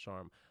that little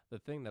charm. The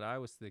thing that I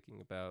was thinking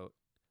about,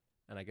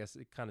 and I guess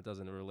it kind of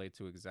doesn't relate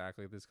to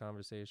exactly this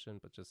conversation,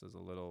 but just as a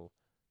little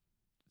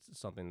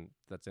something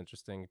that's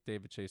interesting.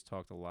 David Chase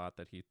talked a lot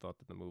that he thought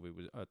that the movie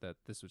was that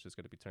this was just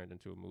going to be turned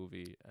into a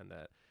movie, and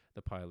that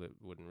the pilot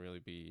wouldn't really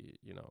be,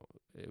 you know,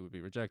 it would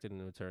be rejected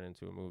and it would turn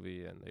into a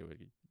movie, and he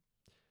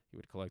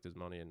would collect his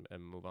money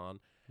and move on.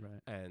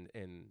 Right. And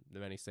in The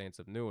Many Saints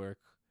of Newark,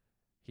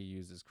 he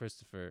uses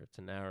Christopher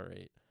to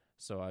narrate.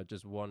 So I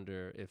just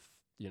wonder if,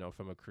 you know,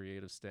 from a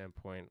creative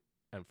standpoint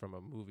and from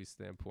a movie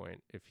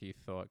standpoint, if he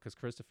thought, because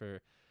Christopher,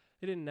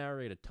 he didn't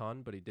narrate a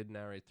ton, but he did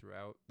narrate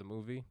throughout the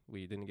movie.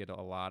 We didn't get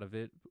a lot of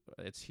it.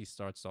 He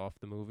starts off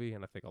the movie,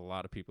 and I think a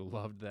lot of people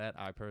loved that.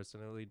 I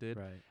personally did.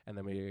 Right. And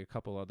then we get a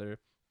couple other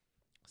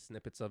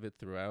snippets of it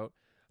throughout.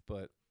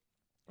 But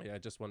yeah, I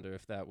just wonder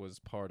if that was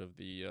part of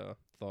the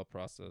thought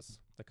process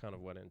that kind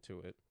of went into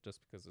it, just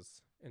because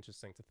it's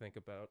interesting to think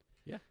about.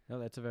 Yeah, no,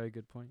 that's a very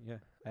good point. Yeah,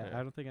 Yeah.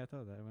 I don't think I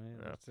thought that one.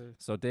 Yeah.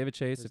 So David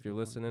Chase, that's if a you're good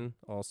point. listening,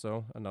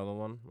 also another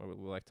one, we'd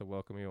like to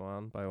welcome you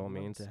on by all I'd love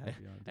means. to have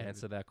you on, David.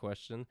 Answer that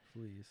question.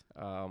 Please.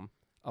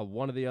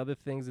 One of the other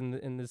things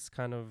in this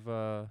kind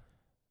of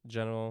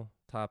general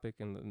topic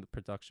and the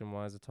production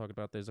wise to talk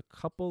about. There's a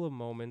couple of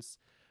moments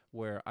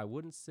where I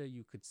wouldn't say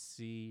you could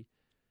see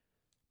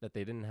that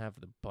they didn't have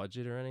the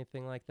budget or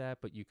anything like that,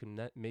 but you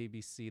can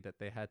maybe see that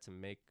they had to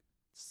make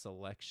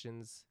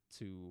selections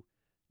to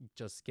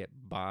just get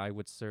by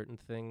with certain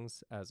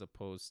things as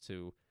opposed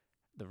to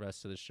the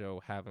rest of the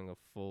show having a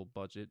full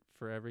budget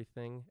for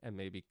everything. And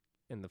maybe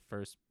in the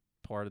first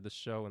part of the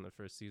show, in the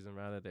first season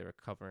rather, they were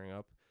covering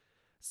up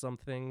some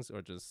things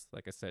or just,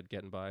 like I said,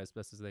 getting by as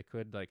best as they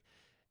could. Like,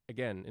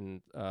 again,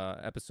 in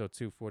episode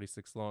 2,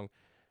 46 long,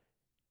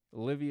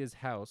 Olivia's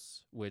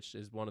house, which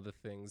is one of the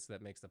things that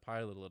makes the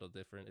pilot a little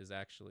different, is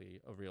actually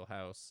a real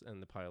house in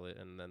the pilot,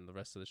 and then the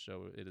rest of the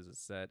show, it is a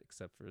set,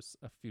 except for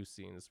a few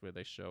scenes where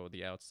they show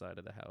the outside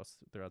of the house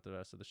throughout the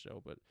rest of the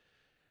show. But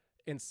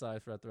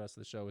inside throughout the rest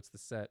of the show, it's the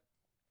set.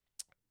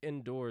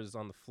 Indoors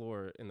on the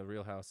floor in the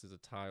real house is a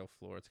tile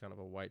floor. It's kind of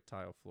a white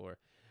tile floor.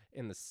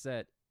 In the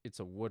set, it's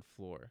a wood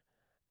floor.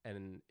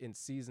 And in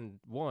season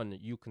 1,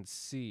 you can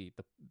see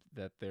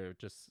that they're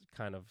just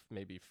kind of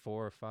maybe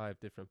 4 or 5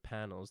 different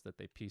panels that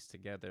they piece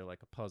together like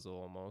a puzzle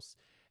almost,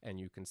 and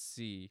you can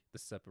see the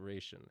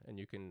separation. And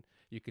you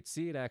could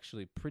see it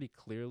actually pretty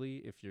clearly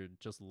if you're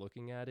just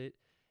looking at it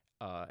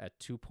at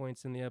 2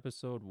 points in the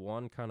episode.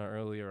 One kind of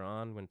earlier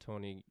on when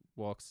Tony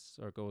walks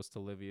or goes to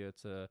Livia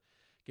to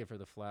give her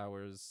the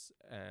flowers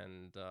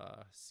and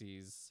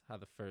sees how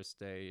the first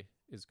day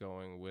is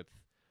going with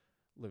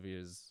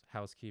Livia's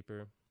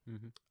housekeeper.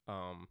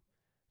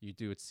 You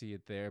do see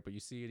it there, but you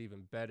see it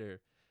even better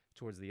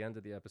towards the end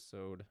of the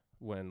episode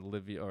when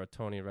Livia, or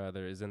Tony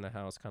rather, is in the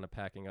house kind of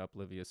packing up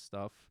Livia's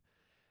stuff,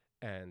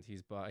 and he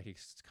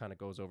kind of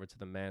goes over to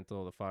the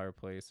mantle, the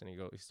fireplace, and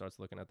he starts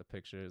looking at the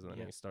pictures, and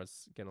then he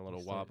starts getting a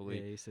little wobbly.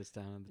 Yeah, he sits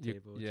down on the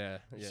table. Yeah.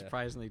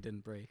 Surprisingly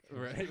didn't break.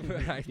 Right.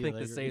 I think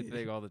the same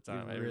thing all the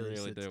time. I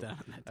really do. Down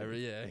on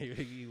that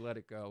He let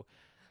it go.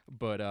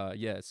 But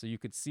so you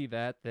could see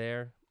that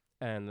there.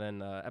 And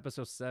then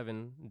episode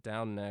 7,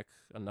 Down Neck,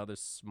 another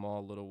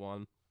small little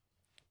one.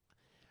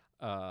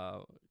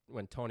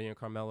 When Tony and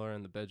Carmela are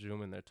in the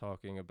bedroom and they're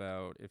talking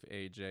about if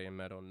AJ and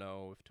Meadow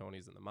know if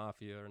Tony's in the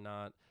mafia or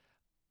not,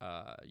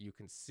 you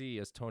can see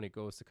as Tony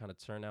goes to kind of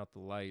turn out the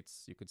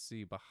lights, you could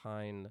see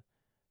behind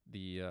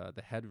the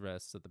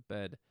headrests of the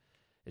bed,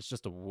 it's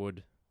just a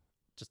wood,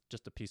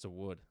 just a piece of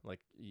wood.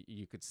 Like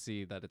you could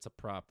see that it's a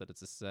prop, that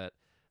it's a set.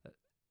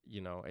 You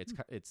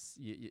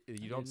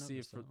don't see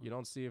it for you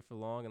don't see it for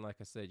long, and like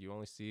I said, you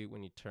only see it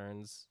when he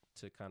turns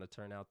to kind of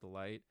turn out the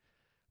light.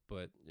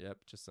 But yep,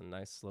 just a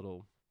nice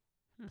little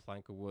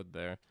plank of wood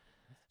there.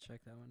 Let's check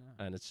that one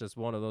out. And it's just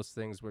one of those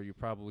things where you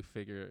probably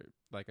figure,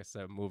 like I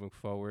said, moving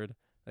forward,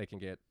 they can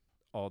get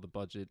all the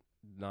budget,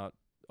 not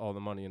all the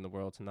money in the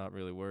world, to not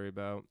really worry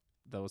about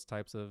those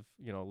types of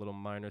little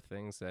minor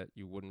things that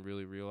you wouldn't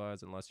really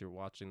realize unless you're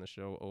watching the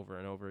show over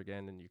and over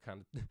again, and you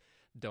kind of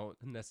don't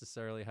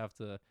necessarily have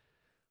to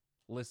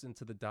listen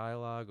to the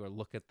dialogue or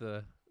look at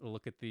the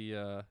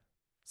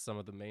some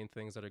of the main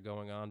things that are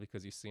going on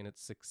because you've seen it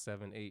 6,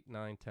 7, 8,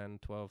 9, 10,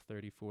 12,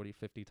 30, 40,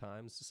 50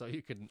 times, so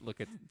you can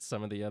look at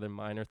some of the other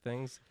minor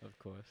things, of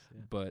course.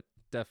 But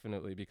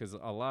definitely, because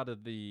a lot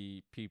of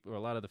the people or a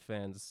lot of the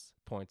fans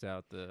point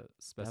out the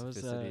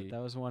specificity.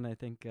 That was one, I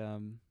think,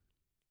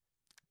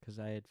 because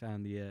I had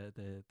found the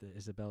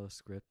Isabella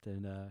script,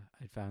 and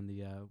I found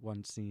the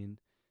one scene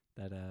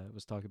that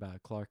was talking about a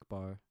Clark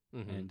bar.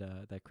 And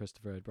that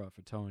Christopher had brought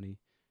for Tony,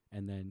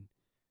 and then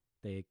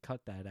they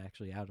cut that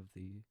actually out of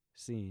the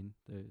scene.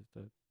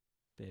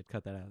 They had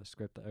cut that out of the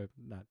script, or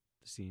not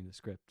the scene, the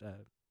script,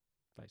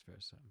 vice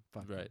versa.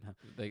 Right.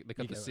 They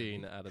cut the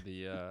scene out of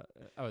the.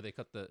 They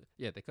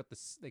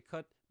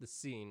cut the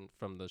scene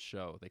from the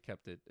show. They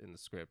kept it in the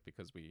script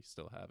because we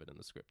still have it in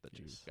the script that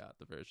you got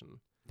the version.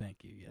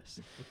 Thank you. Yes.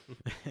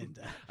 And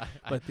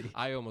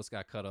I almost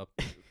got cut up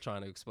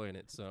trying to explain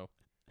it, so.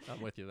 I'm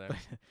with you there.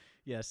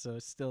 Yeah, so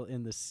it's still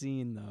in the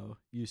scene, though.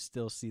 You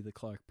still see the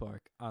Clark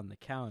Park on the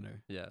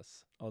counter.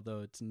 Yes.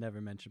 Although it's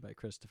never mentioned by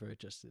Christopher, it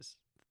just is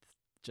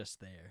just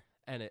there.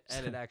 And it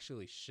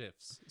actually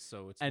shifts,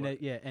 so it's and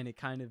it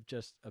kind of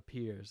just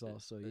appears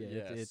also.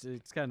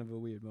 It's kind of a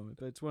weird moment,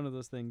 but it's one of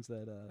those things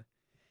that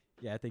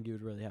I think you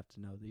would really have to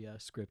know the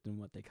script and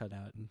what they cut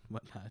out and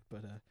whatnot.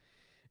 But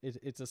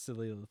it's a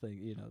silly little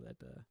thing,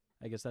 that.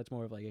 I guess that's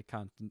more of like a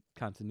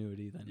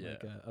continuity than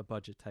like a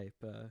budget type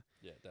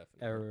definitely.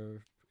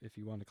 error, if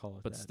you want to call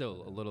it but that.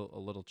 Still, a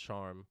little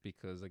charm,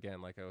 because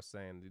again, like I was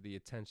saying, the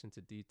attention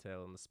to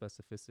detail and the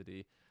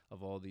specificity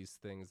of all these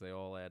things, they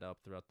all add up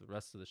throughout the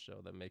rest of the show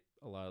that make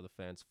a lot of the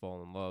fans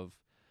fall in love.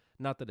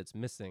 Not that it's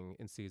missing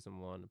in season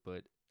 1,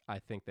 but I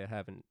think they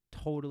haven't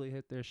totally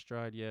hit their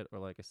stride yet, or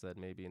like I said,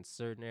 maybe in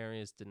certain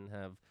areas didn't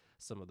have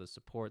some of the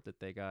support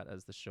that they got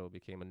as the show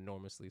became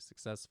enormously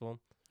successful.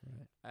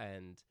 Right.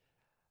 And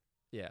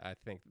yeah, I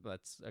think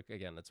that's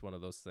one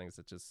of those things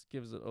that just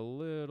gives it a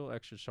little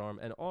extra charm.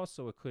 And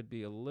also it could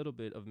be a little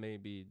bit of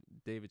maybe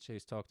David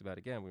Chase talked about,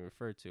 again, we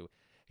referred to,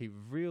 he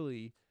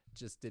really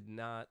just did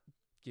not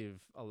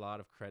give a lot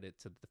of credit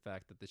to the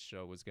fact that this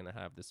show was going to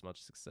have this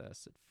much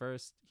success. At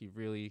first, he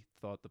really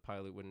thought the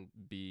pilot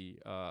wouldn't be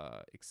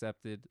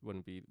accepted,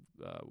 wouldn't be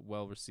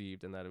well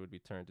received, and that it would be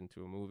turned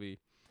into a movie.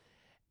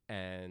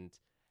 And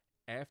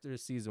after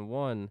season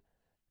 1,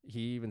 he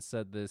even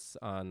said this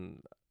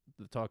on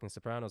the Talking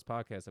Sopranos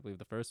podcast, I believe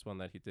the first one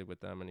that he did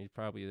with them, and he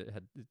probably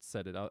had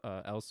said it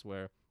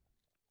elsewhere.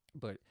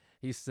 But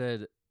he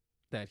said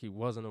that he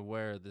wasn't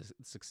aware of the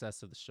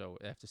success of the show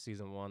after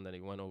season 1, that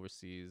he went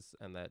overseas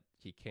and that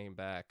he came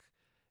back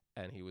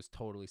and he was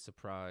totally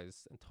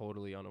surprised and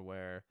totally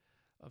unaware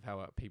of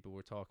how people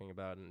were talking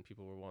about it, and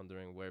people were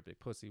wondering where Big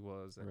Pussy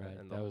was. And, right.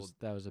 and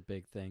that was a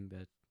big thing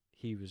that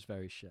he was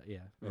very shocked.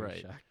 Yeah, very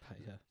shocked by.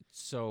 Yeah.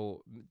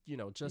 So, you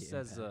know, just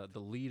as the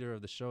leader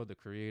of the show, the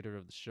creator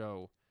of the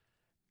show,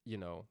 you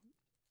know,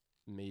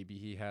 maybe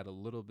he had a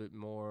little bit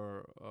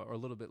more or a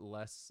little bit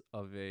less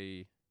of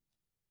a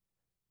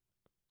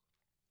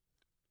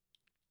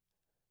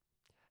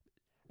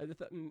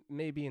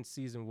maybe in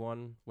season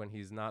 1, when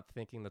he's not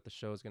thinking that the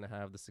show is going to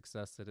have the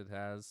success that it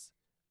has,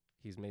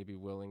 he's maybe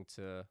willing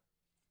to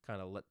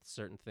kind of let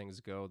certain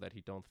things go that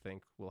he don't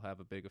think will have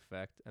a big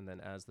effect. And then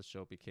as the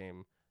show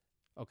became,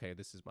 okay,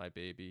 this is my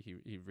baby,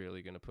 he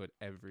really going to put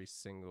every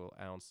single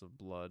ounce of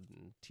blood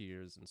and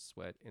tears and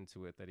sweat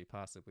into it that he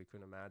possibly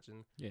could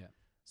imagine. Yeah.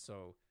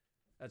 So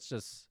that's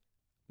just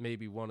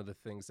maybe one of the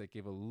things that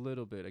give a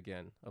little bit,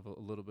 again, of a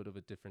little bit of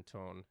a different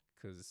tone,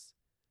 because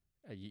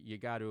you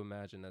got to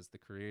imagine, as the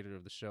creator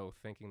of the show,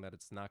 thinking that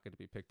it's not going to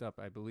be picked up.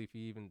 I believe he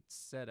even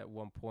said at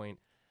one point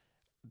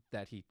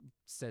that he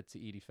said to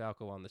Edie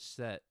Falco on the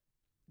set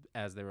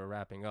as they were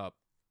wrapping up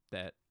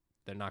that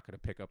they're not going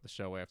to pick up the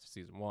show after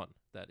season 1,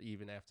 that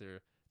even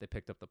after they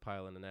picked up the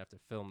pilot and after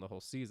filmed the whole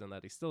season,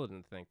 that he still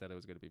didn't think that it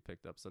was going to be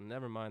picked up. So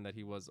never mind that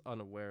he was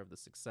unaware of the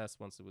success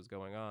once it was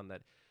going on,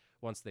 that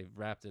once they've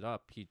wrapped it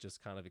up, he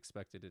just kind of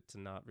expected it to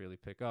not really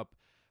pick up,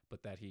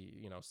 but that he,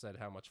 you know, said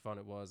how much fun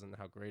it was and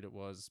how great it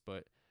was.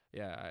 But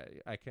yeah,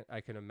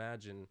 I can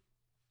imagine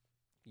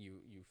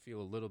you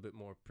feel a little bit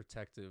more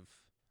protective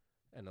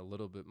and a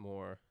little bit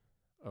more,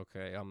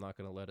 okay, I'm not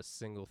going to let a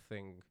single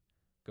thing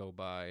go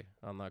by.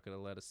 I'm not going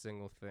to let a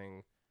single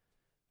thing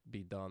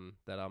be done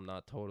that I'm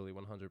not totally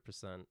 100%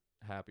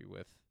 happy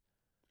with.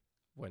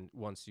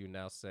 Once you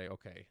now say,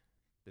 okay,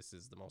 this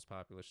is the most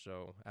popular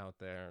show out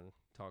there and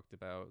talked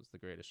about, it's the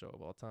greatest show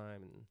of all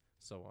time, and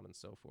so on and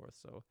so forth.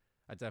 So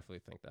I definitely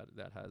think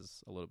that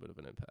has a little bit of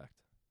an impact.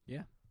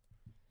 Yeah.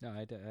 No,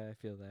 I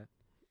feel that.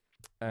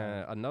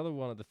 Another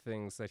one of the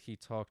things that he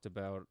talked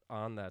about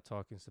on that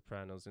Talking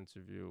Sopranos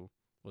interview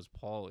was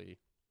Paulie,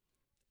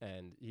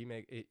 and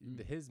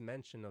his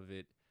mention of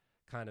it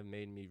kind of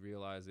made me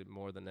realize it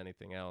more than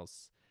anything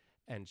else,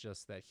 and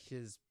just that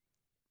his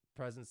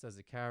presence as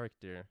a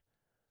character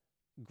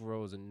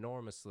grows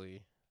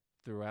enormously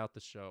throughout the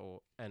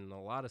show, and in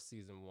a lot of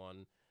season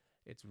 1,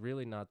 it's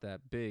really not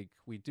that big.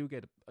 We do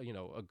get, you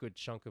know, a good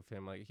chunk of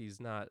him. Like,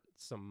 he's not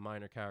some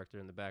minor character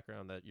in the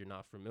background that you're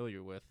not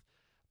familiar with.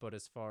 But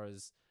as far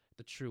as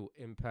the true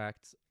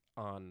impact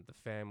on the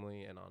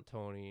family and on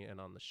Tony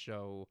and on the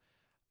show,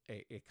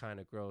 it kind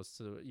of grows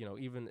to, you know,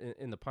 even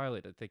in the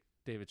pilot, I think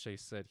David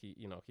Chase said he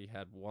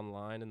had one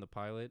line in the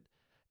pilot,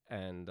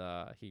 and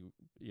he,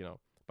 you know,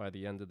 by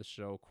the end of the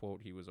show,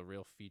 quote, he was a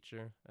real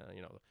feature,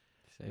 you know.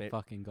 Say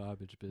fucking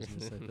garbage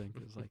business, I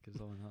think, is like his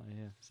own,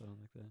 something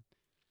like that.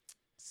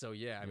 So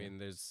yeah, I mean,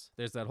 there's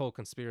that whole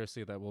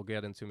conspiracy that we'll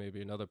get into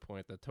maybe another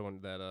point, that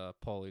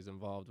Paulie's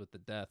involved with the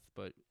death,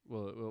 but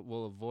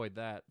we'll avoid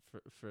that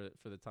for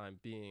the time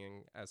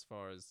being, as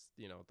far as,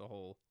 you know, the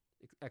whole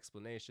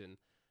explanation,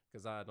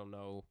 because I don't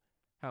know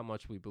how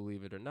much we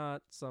believe it or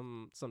not.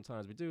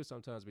 Sometimes we do,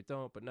 sometimes we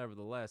don't, but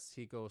nevertheless,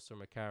 he goes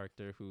from a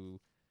character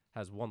who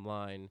has one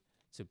line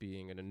to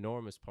being an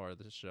enormous part of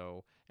the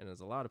show, and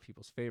is a lot of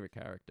people's favorite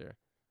character.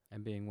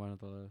 And being one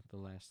of the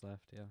last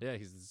left, yeah. Yeah,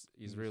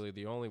 he's really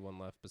the only one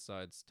left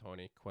besides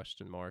Tony,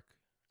 question mark.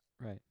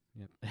 Right,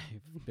 yep.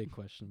 Big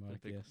question mark,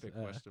 yes. Big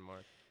question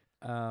mark.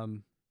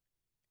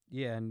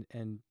 Yeah,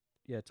 and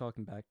yeah,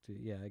 talking back to,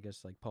 I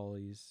guess, like,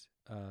 Paulie's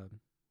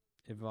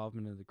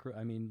involvement in the crew.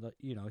 I mean,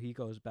 you know, he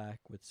goes back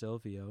with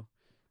Silvio,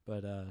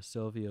 but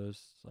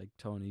Silvio's, like,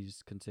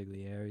 Tony's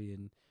consigliere,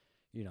 and,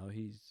 you know,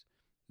 he's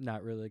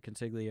not really a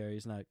consigliere.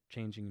 He's not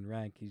changing in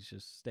rank. He's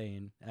just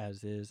staying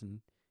as is,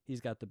 and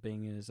he's got the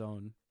Bing in his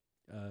own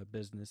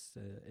business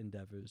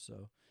endeavors,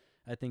 so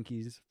I think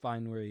he's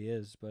fine where he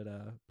is. But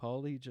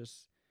Paulie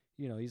just,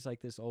 you know, he's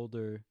like this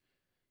older,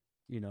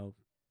 you know,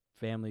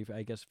 family,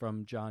 I guess,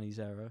 from Johnny's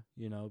era,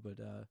 you know, but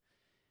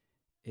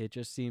it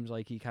just seems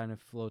like he kind of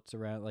floats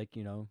around, like,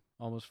 you know,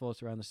 almost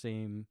floats around the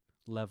same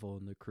level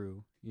in the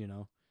crew, you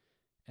know,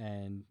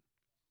 and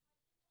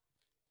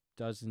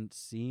doesn't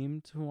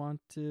seem to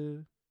want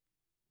to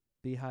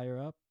be higher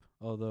up,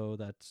 although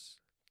that's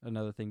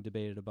another thing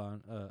debated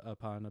upon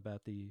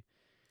about the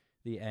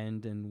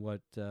end and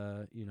what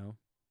you know,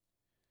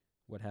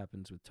 what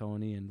happens with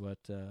Tony, and what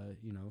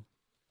you know,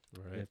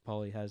 right, if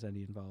Paulie has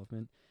any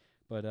involvement.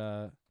 But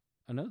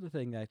another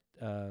thing that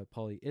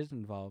Paulie is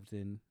involved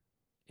in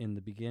in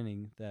the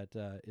beginning that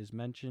is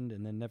mentioned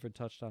and then never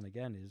touched on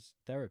again is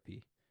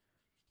therapy.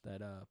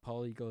 That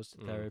Paulie goes to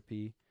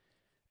therapy.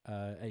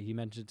 He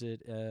mentions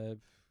it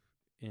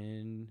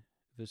in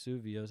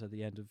Vesuvius at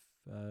the end of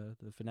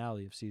the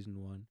finale of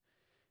season 1.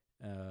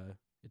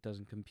 It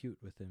doesn't compute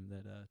with him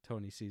that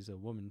Tony sees a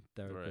woman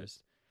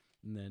therapist.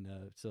 And then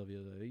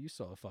Sylvia's like, you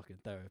saw a fucking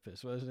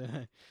therapist. What's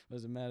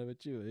the matter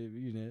with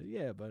you?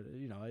 Yeah, but,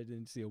 I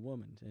didn't see a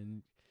woman.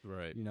 And,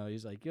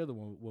 he's like, you're the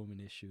woman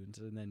issue.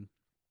 And then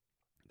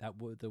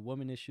the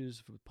woman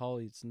issues with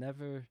Paulie, it's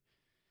never,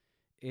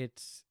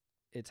 it's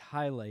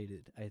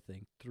highlighted, I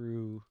think,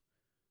 through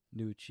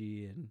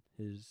Nucci and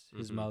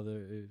his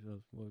mother,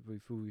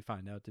 who we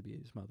find out to be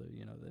his mother,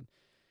 then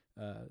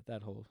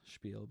that whole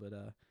spiel. But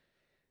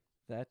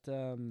that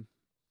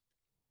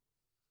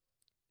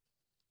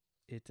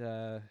it's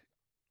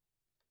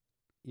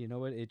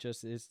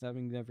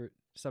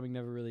something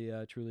never really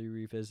truly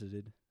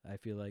revisited. I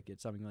feel like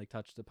it's something like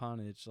touched upon,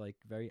 and it's like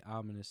very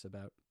ominous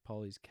about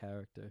Paulie's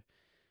character,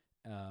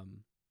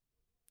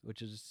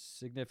 which is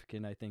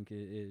significant, I think,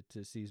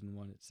 to season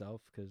 1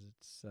 itself, because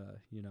it's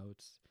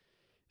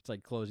it's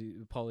like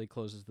Paulie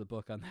closes the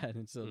book on that,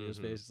 and Sylvia's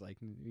face is like,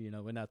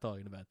 we're not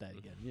talking about that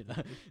again,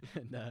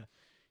 and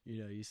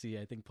you see,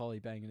 I think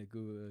Paulie banging a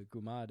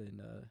Gumad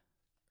in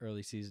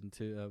early season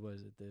 2.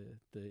 Was it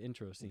the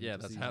intro scene? Yeah,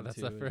 that's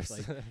the first.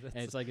 And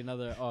it's like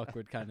another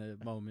awkward kind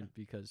of moment,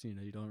 because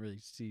you don't really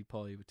see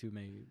Paulie with too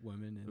many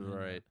women, and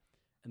then,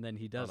 and then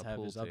he does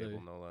have his other.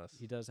 No less.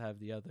 He does have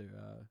the other,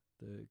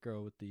 the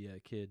girl with the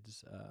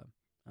kids.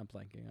 I'm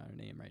blanking on her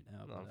name right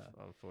now.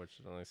 But,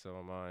 unfortunately, so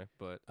am I.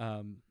 But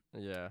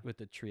yeah, with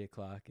the 3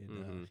 o'clock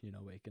and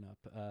waking up.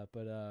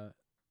 But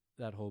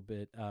that whole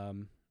bit.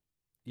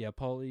 Yeah,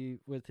 Paulie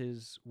with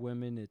his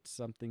women, it's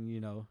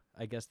something,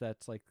 I guess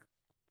that's like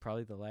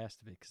probably the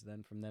last of it, because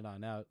then from then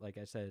on out, like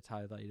I said, it's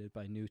highlighted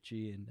by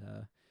Nucci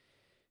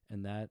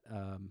and that.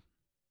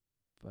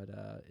 But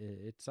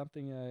it's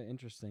something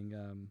interesting.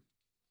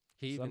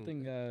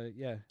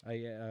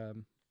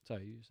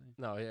 Sorry, you were saying?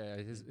 No, yeah,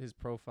 his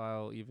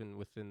profile, even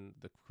within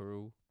the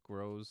crew,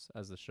 grows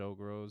as the show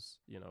grows.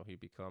 He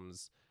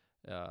becomes,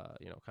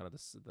 kind of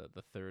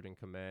the third in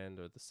command,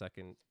 or the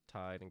second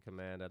tied in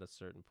command at a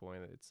certain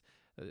point.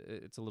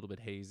 It's a little bit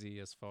hazy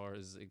as far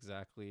as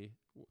exactly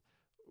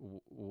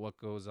what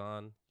goes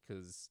on,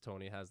 because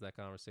Tony has that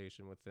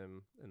conversation with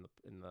him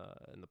in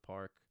the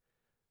park,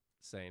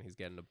 saying he's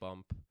getting a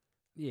bump.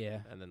 Yeah,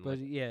 and then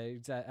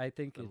exactly. I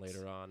think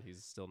later on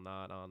he's still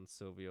not on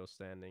Silvio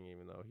standing,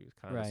 even though he was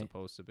kind of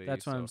supposed to be.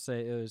 That's what I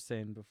was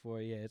saying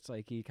before. Yeah, it's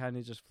like he kind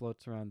of just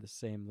floats around the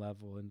same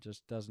level and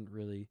just doesn't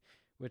really,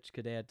 which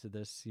could add to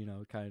this,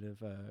 kind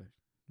of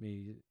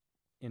maybe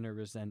inner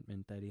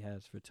resentment that he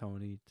has for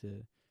Tony,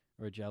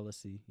 or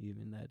jealousy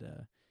even, that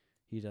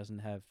he doesn't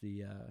have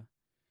the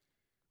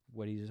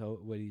what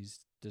he's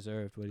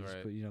deserved, what he's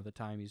put, the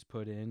time he's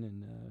put in,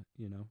 and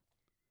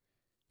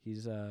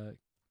he's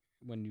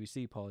when you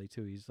see Paulie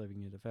too, he's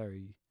living at a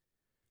very,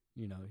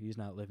 he's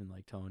not living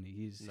like Tony.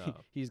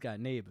 He's got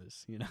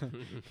neighbors,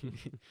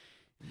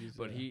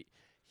 But he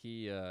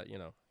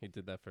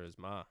did that for his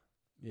ma.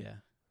 Yeah,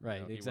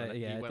 right, exactly.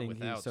 He I went think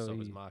without so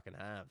his ma can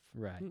have.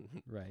 Right,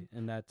 right,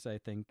 and that's, I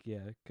think,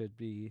 could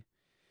be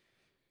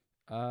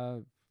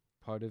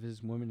part of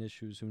his woman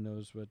issues. Who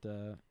knows what?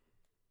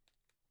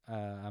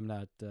 I'm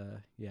not.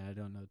 I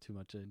don't know too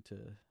much into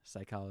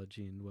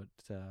psychology and what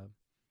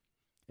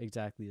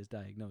exactly his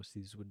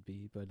diagnoses would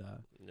be, but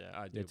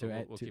I do.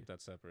 But we'll keep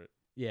that separate.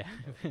 Yeah,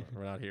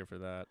 we're not here for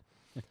that.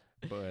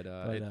 But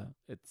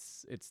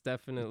it's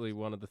definitely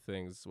one of the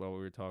things, while we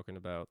were talking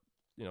about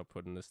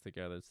putting this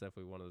together, it's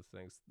definitely one of the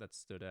things that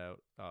stood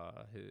out.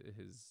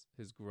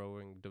 His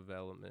growing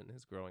development,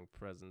 his growing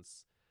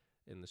presence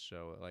in the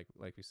show. Like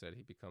we said,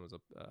 he becomes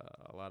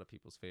a lot of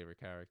people's favorite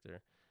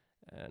character,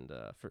 and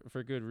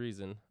for good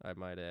reason, I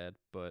might add.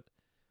 But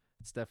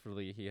it's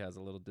definitely, he has a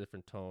little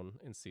different tone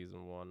in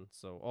season 1.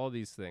 So all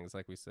these things,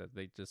 like we said,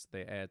 they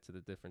add to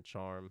the different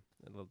charm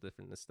and a little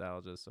different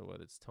nostalgia. So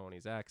whether it's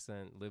Tony's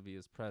accent,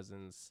 Livia's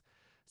presence,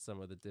 some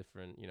of the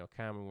different,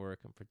 camera work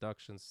and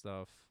production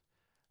stuff,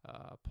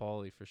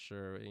 Paulie for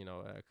sure, and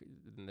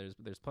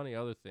there's plenty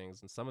of other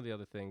things. And some of the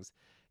other things,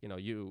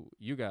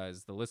 you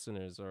guys, the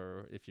listeners,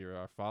 or if you're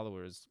our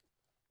followers,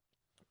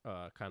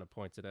 kind of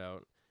pointed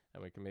out,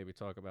 and we can maybe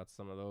talk about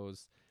some of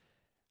those.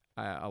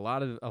 A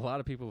lot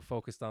of people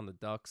focused on the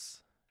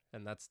ducks,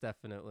 and that's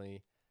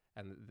definitely,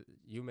 and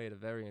you made a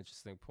very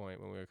interesting point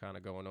when we were kind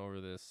of going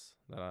over this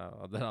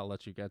that I'll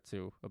let you get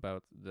to,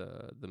 about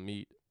the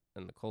meat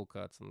and the cold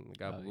cuts and the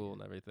gabagool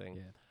and everything.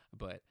 Yeah.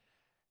 But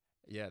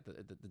yeah,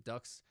 the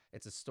ducks,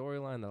 it's a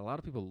storyline that a lot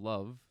of people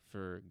love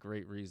for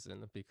great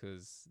reason,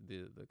 because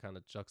the kind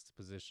of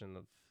juxtaposition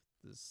of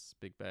this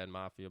big bad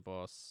mafia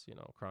boss,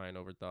 crying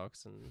over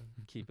ducks and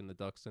keeping the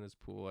ducks in his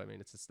pool. I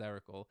mean, it's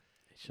hysterical.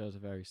 It shows a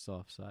very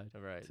soft side,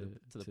 right?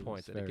 To the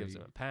point that it gives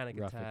him a panic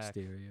attack.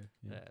 Exterior,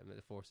 and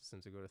it forces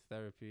him to go to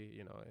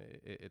therapy.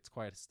 It's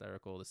quite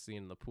hysterical. The scene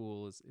in the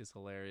pool is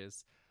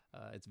hilarious.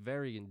 It's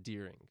very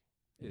endearing.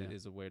 It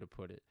is a way to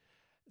put it.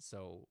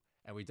 So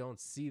and we don't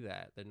see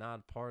that. They're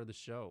not part of the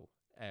show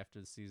after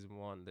the season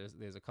one.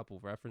 There's a couple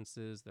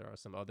references. There are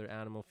some other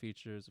animal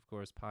features, of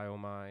course,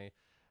 Pyomai,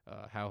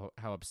 how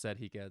upset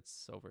he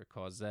gets over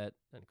Cosette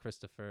and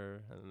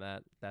Christopher and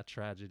that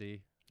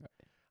tragedy.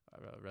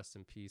 Rest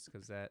in peace,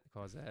 Cosette.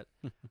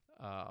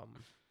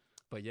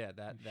 But yeah,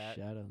 that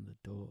Shout on the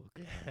dog.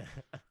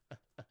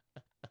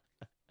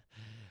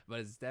 But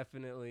it's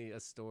definitely a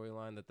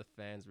storyline that the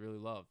fans really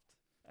loved,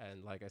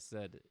 and like I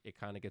said, it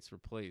kind of gets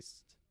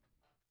replaced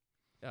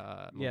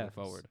moving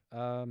forward.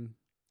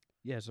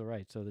 Yeah, so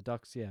right. So the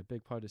Ducks,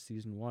 big part of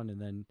season one,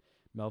 and then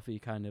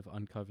Melfi kind of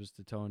uncovers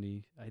to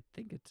Tony. I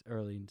think it's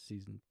early in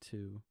season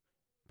two,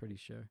 pretty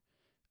sure.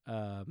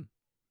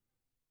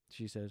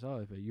 She says,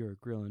 "Oh, but you were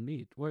grilling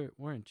meat,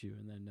 weren't you?"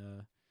 And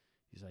then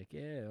he's like,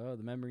 "Yeah, oh,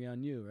 the memory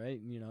on you,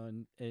 right?"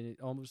 And it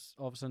almost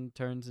all of a sudden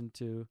turns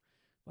into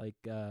like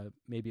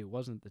maybe it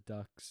wasn't the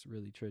Ducks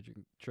really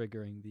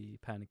triggering the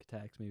panic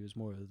attacks. Maybe it was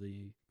more of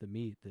the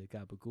meat, the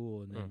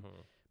gabagool, and then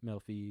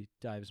Melfi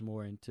dives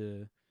more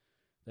into.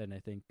 Then I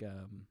think,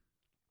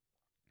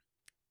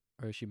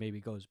 or she maybe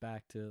goes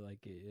back to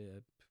like,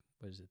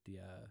 what is it, the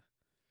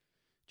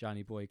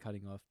Johnny Boy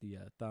cutting off the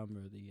thumb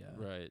or the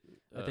right.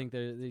 I think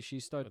she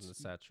starts the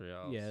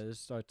Satrials. Yeah, there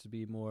starts to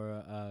be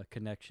more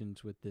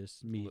connections with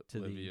this meat to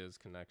Livia's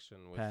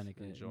connection with panic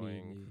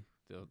enjoying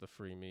the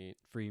free meat.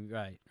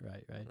 Right.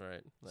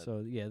 So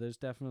yeah, there's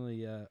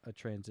definitely a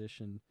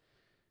transition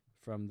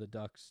from the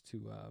Ducks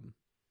to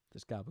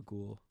this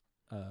gabagool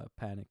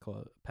panic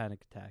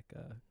attack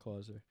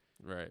causer.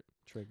 Right.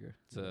 Trigger.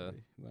 Whatever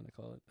you want to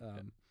call it.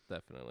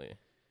 Definitely.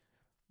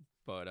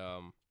 But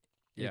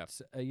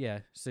it's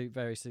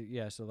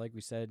so like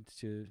we said,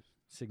 to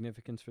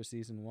significance for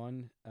season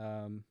one,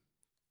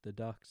 the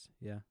Ducks,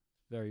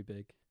 very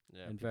big,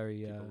 and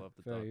very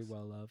very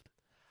well loved.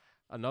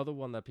 Another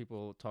one that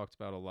people talked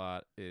about a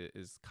lot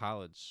is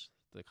college,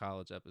 the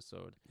college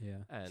episode.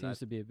 Yeah, and seems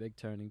to be a big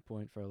turning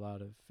point for a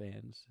lot of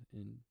fans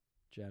in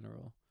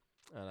general.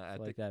 And I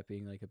like that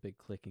being like a big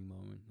clicking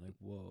moment, like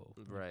whoa,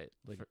 right?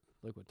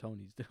 Look what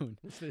Tony's doing.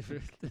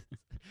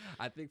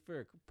 I think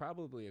for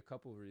probably a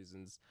couple of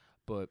reasons,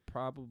 but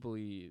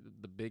probably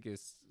the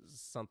biggest,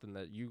 something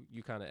that you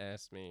kind of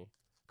asked me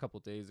a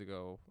couple days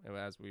ago, and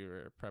as we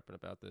were prepping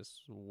about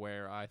this,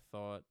 where I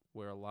thought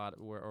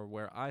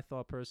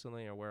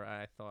personally, or where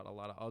I thought a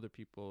lot of other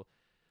people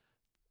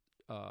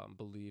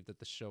believe that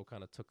the show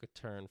kind of took a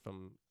turn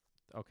from,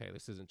 okay,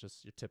 this isn't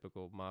just your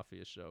typical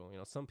mafia show.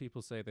 Some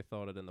people say they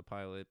thought it in the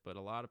pilot, but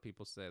a lot of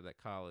people say that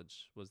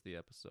college was the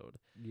episode.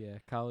 Yeah,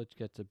 college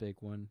gets a big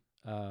one.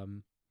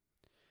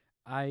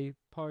 I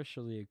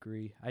partially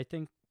agree. I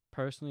think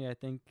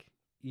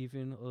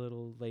even a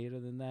little later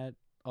than that,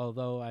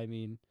 although I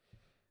mean,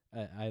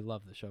 I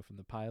love the show from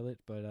the pilot,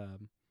 but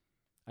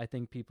I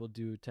think people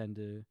do tend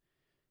to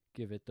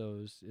give it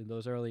in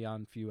those early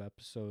on few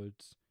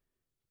episodes,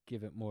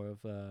 give it more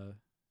of a,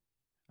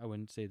 I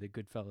wouldn't say the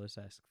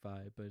Goodfellas-esque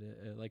vibe, but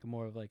like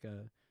more of like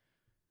a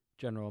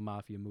general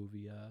mafia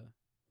movie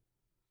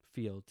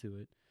feel to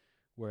it.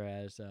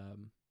 Whereas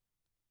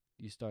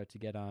you start to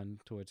get on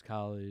towards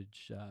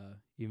college,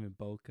 even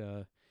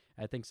Boca.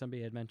 I think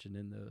somebody had mentioned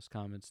in those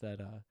comments that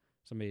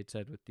somebody had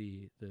said with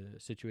the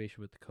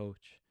situation with the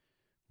coach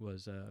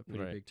was a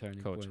pretty big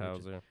turning Coach point.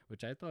 Hauser.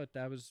 Which I thought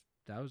that was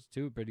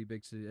too pretty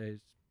big.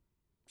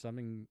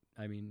 Something,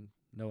 I mean,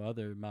 no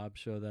other mob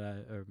show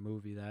or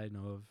movie that I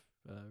know of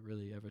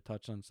really ever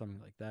touched on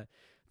something like that.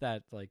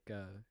 That like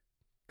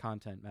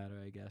content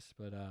matter, I guess.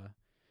 But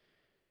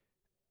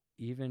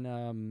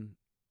even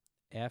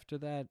after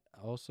that,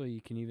 also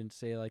you can even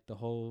say like the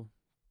whole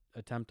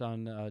attempt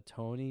on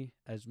Tony,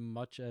 as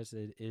much as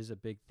it is a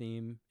big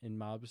theme in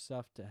mob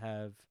stuff, to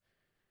have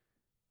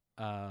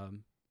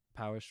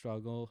power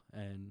struggle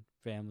and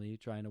family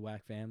trying to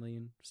whack family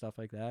and stuff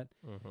like that.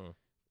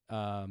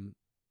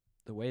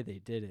 The way they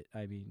did it,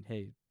 I mean,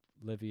 hey,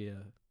 Livia,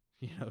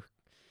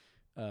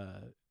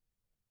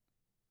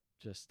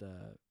 just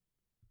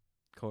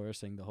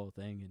coercing the whole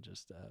thing and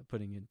just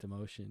putting it into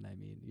motion. I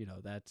mean,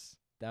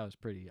 that was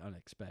pretty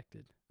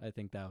unexpected. I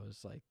think that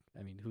was like,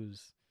 I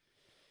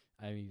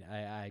mean,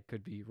 I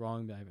could be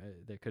wrong, but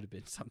there could have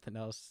been something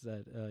else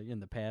that in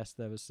the past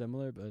that was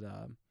similar, but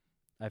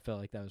I felt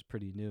like that was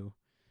pretty new.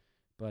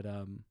 But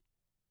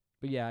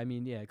yeah, I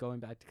mean, yeah, going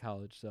back to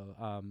college, so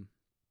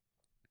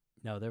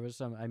no, there was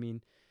some, I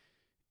mean,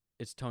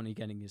 it's Tony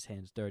getting his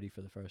hands dirty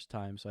for the first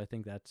time, so I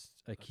think that's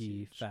key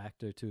huge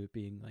factor to it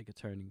being like a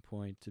turning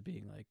point, to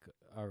being like,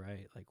 all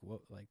right, like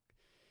what, like,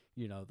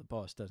 the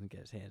boss doesn't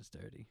get his hands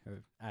dirty,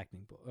 or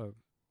acting or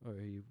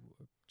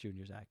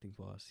Junior's acting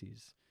boss.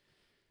 He's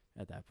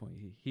at that point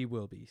he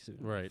will be soon,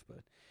 right? Enough,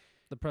 but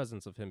the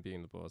presence of him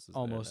being the boss is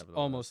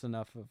almost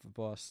enough of a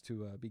boss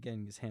to be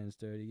getting his hands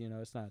dirty.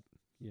 It's not,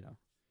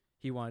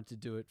 he wanted to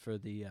do it for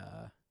the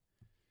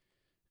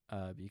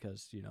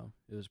because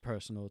it was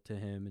personal to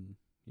him, and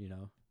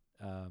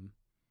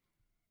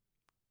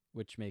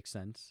which makes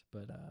sense,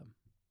 but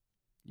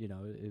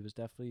it was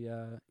definitely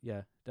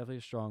definitely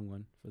a strong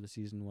one for the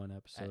season 1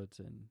 episodes.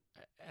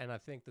 And I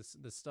think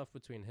the stuff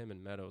between him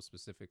and Meadow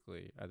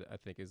specifically, I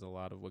think is a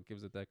lot of what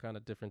gives it that kind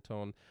of different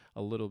tone.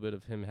 A little bit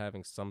of him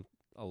having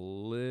a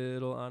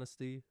little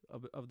honesty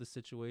of the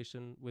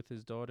situation with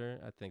his daughter.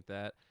 I think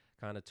that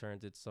kind of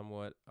turns it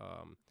somewhat.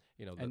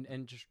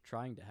 And just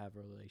trying to have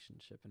a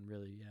relationship and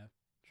really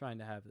trying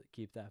to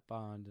keep that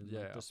bond, and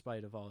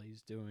despite of all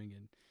he's doing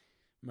and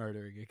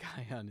murdering a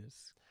guy on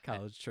his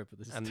college trip with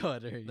his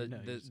daughter, he's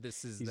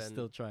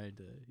still trying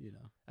to,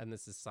 And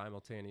this is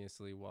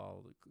simultaneously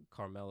while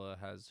Carmela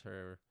has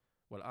her,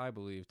 what I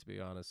believe, to be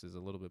honest, is a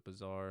little bit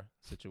bizarre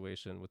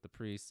situation with the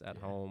priests at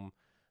home,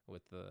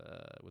 with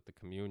the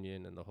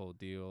communion and the whole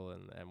deal,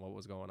 and what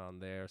was going on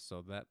there.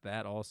 So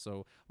that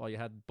also, while you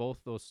had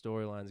both those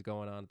storylines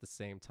going on at the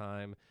same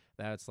time,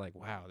 that's like,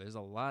 wow, there's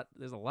a lot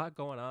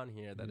going on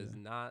here that is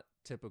not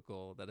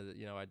typical. That is,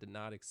 I did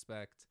not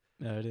expect.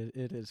 No,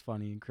 it is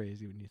funny and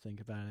crazy when you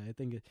think about it. I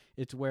think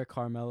it's where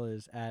Carmela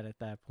is at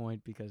that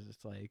point, because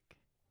it's like,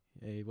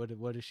 hey,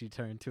 what does she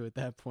turn to at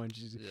that point?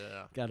 She's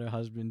got her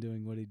husband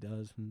doing what he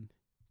does and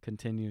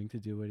continuing to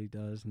do what he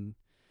does, and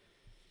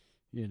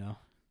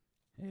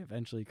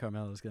eventually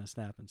Carmela's gonna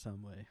snap in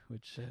some way,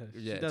 which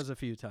she does a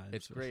few times.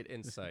 It's great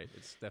insight.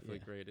 It's definitely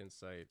great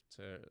insight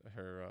to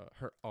her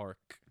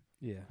arc.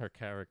 Yeah, her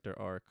character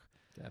arc.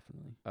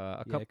 Definitely.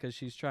 Because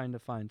she's trying to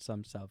find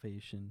some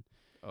salvation.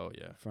 Oh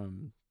yeah.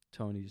 From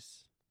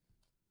Tony's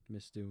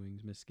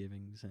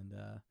misgivings, and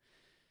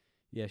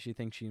she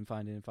thinks she can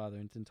find it in Father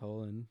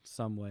Intentol in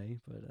some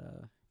way, but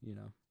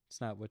it's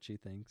not what she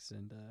thinks.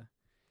 And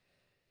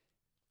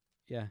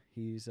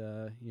he's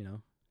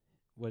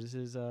what is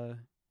his what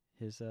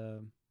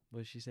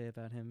does she say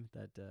about him?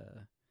 That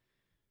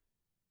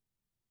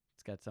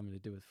it's got something to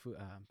do with food.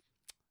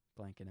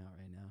 Blanking out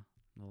right now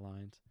the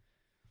lines.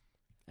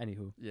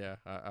 Anywho,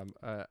 I'm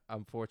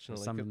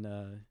unfortunately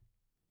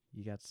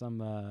you got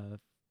some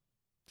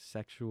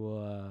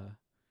sexual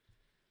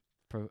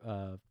my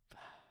God,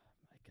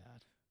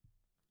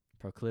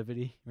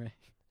 proclivity, right?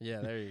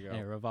 Yeah, there you go. And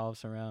it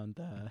revolves around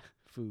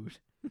food.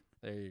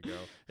 There you go.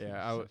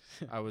 Yeah,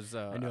 I was.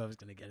 I knew I was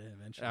gonna get it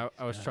eventually.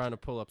 I was trying to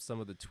pull up some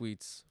of the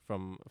tweets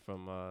from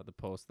the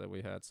post that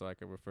we had, so I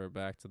could refer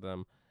back to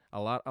them.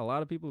 A lot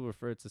of people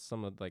referred to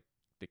some of like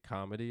the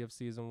comedy of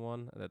season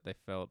 1 that they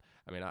felt.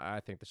 I mean, I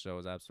think the show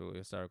is absolutely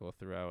hysterical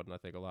throughout, and I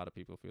think a lot of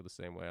people feel the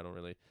same way. I don't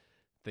really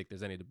think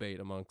there's any debate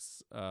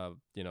amongst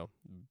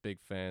big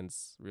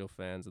fans, real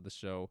fans of the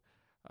show.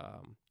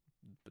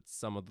 But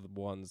some of the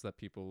ones that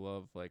people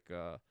love, like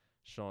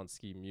Sean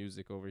Ski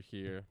Music over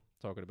here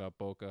talking about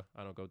Boca,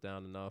 I don't go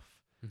down enough.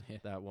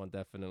 That one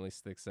definitely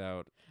sticks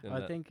out.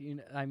 I think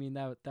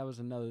that was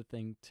another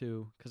thing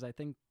too, because I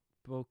think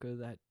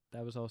Boca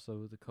that was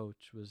also the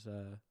coach was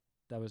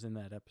that was in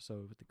that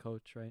episode with the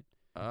coach, right?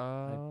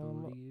 I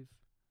believe.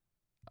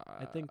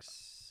 I think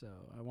so.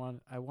 I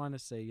want to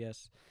say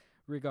yes.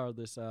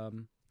 Regardless,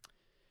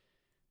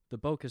 the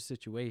Boca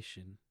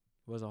situation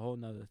was a whole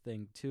nother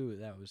thing too.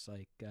 That was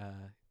like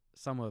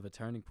somewhat of a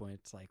turning point.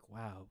 It's like,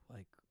 wow,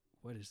 like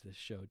what is this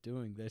show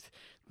doing? This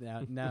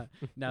now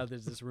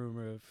there's this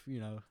rumor of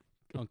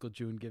Uncle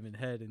June giving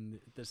head, and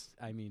this.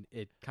 I mean,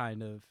 it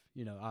kind of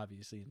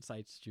obviously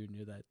incites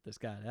Junior that this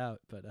got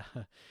out, but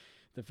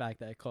the fact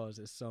that it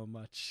causes so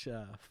much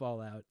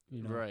fallout,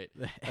 right?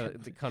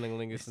 The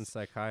cunnilingus in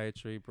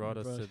psychiatry brought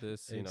us to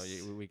this.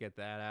 We get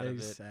that out of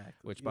it.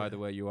 Which, by the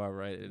way, you are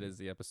right. It is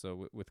the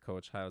episode with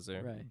Coach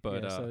Hauser, right?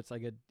 But so it's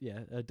like a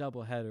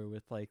double header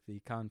with like the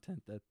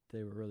content that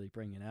they were really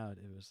bringing out.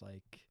 It was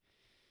like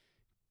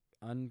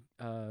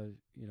untouched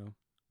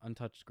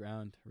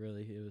ground.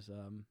 Really, it was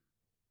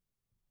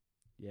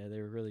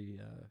they were really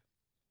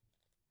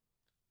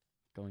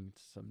going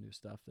into some new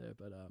stuff there,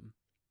 but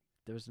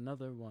there was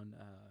another one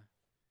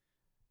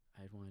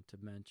I wanted to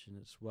mention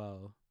as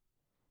well.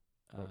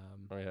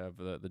 We have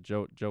the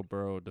Joe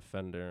Burrow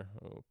defender,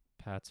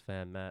 Pats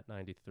fan Matt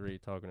 93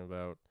 talking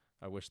about,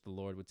 "I wish the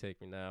Lord would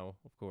take me now."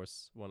 Of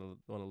course, one of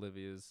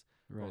Olivia's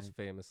most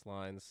famous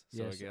lines.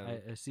 Yes, so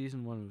again,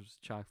 season 1 was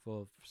chock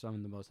full of some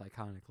of the most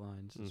iconic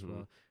lines as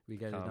well. We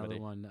get another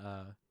one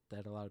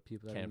that a lot of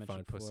people that can't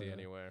find pussy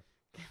anywhere.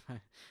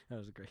 That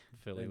was a great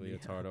Philly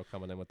Leotardo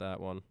coming in with that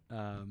one.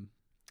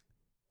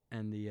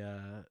 And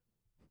the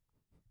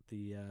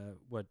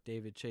what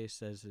David Chase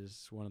says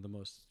is one of the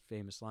most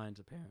famous lines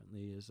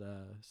apparently is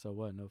so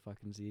what, no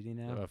fucking ZD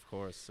now? Of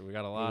course, we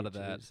got a lot of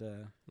that.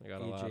 We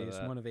got a lot of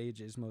that. One of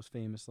AJ's most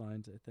famous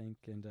lines, I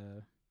think, and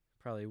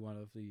probably one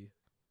of the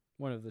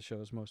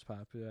show's most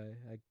popular.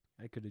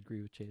 I could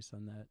agree with Chase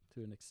on that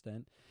to an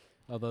extent,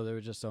 although there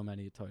were just so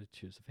many, it's hard to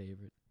choose a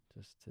favorite.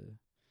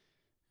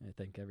 I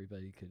think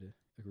everybody could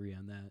agree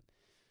on that.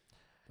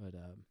 But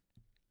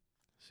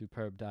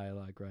superb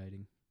dialogue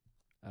writing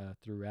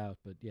throughout.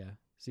 But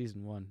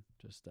season 1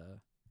 just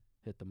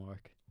hit the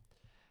mark.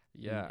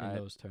 In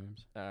those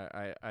terms.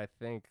 I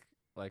think,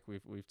 like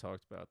we've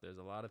talked about, there's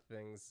a lot of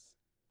things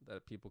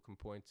that people can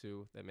point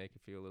to that make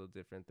it feel a little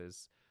different.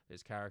 There's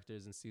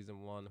characters in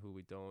season 1 who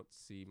we don't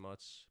see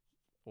much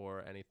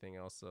or anything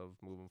else of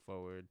moving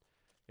forward.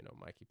 You know,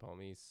 Mikey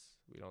Palmise,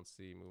 we don't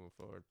see moving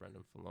forward.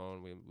 Brendan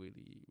Falone, we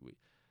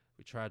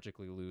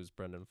tragically lose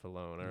Brendan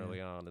Falone Yeah.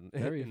 early on in,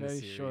 Very in the very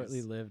series.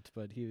 shortly lived,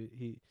 but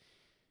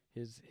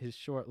his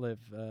short life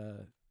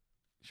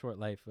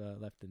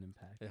left an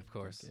impact. Yeah, I of think.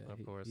 course, Yeah,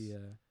 of course. He,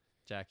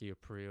 Jackie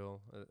Aprile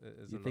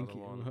is you another think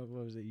one. what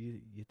was it? You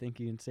think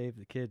you can save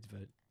the kids,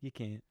 but you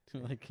can't.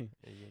 Like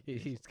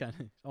he's kind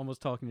of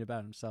almost talking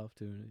about himself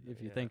too,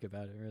 if you Yeah. think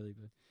about it, really.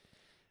 But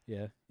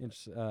yeah,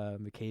 it's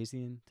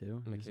Makazian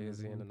too. He's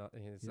another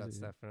Mackenzie, one. that's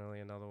a- definitely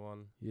another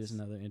one. He is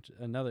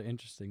another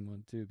interesting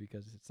one too,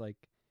 because it's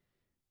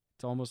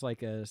almost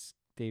like a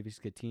David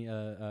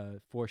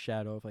Scatino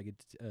foreshadow of like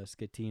a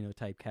Scatino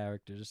type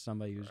character, just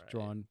somebody who's Right.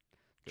 drawn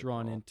Good call.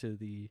 into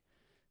the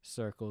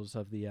circles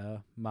of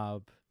the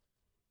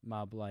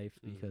mob life,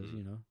 because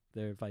Mhm.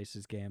 their vice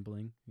is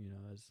gambling,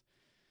 as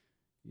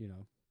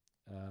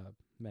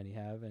many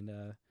have,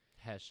 and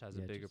Hesh has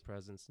yeah, a bigger just-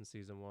 presence in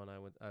season one.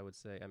 I would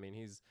say. I mean,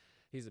 he's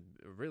a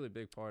really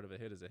big part of A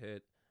Hit Is a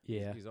Hit.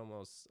 yeah. He's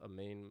almost a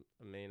main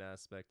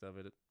aspect of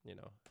it. You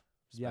know,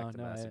 Yeah, respect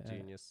to no, Massive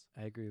Genius.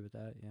 I agree with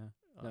that. Yeah,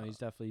 no,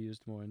 he's Uh, definitely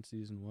used more in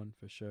season one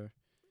for sure.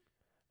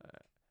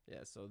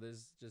 Yeah, so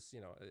there's just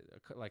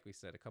like we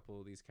said, a couple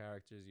of these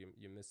characters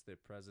you miss their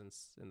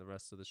presence in the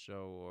rest of the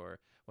show, or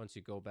once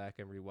you go back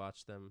and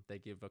rewatch them, they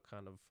give a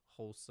kind of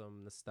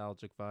wholesome,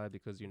 nostalgic vibe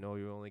because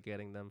you're only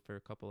getting them for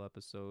a couple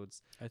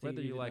episodes, I think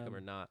whether you even, like them or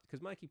not.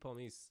 Because Mikey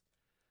Palmise, is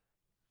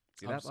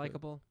he I'm that so-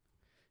 likable?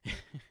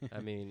 I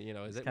mean, He's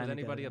was kinda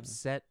anybody got a-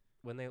 upset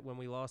when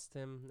we lost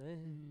him?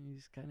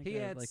 He's kind of He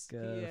got adds-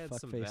 like he adds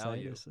some fuckface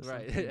value. itis or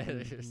Right. something,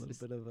 and a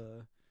little bit of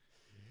a.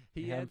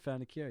 He haven't had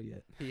found a cure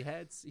yet. he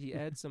adds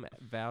some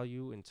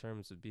value in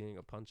terms of being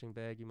a punching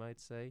bag, you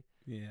might say.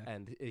 Yeah,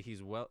 And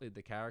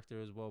the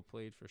character is well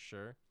played for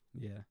sure.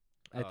 yeah.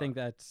 I think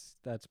that's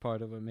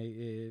part of what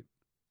it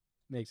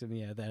makes him,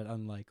 that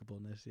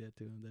unlikableness,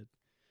 too,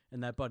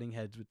 and that butting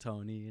heads with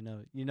Tony.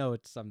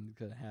 It's something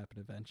gonna happen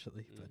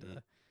eventually, but Mhm. it's a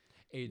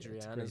great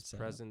Adriana's setup.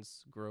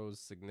 presence grows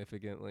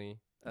significantly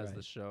as the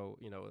Right. show,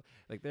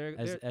 like they're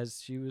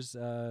as she was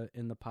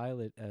in the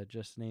pilot,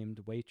 just named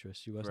waitress.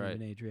 She wasn't Right.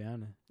 even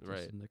Adriana. Just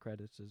Right. in the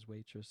credits as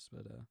waitress,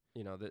 but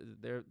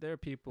there are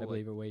people I like,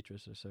 believe a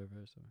waitress or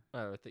server. So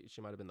I think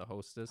she might have been the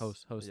hostess.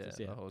 hostess,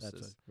 the yeah, hostess.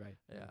 that's right.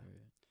 Yeah. Right.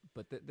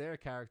 But there are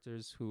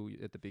characters who,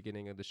 at the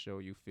beginning of the show,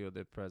 you feel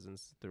their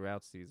presence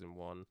throughout season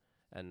one,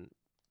 and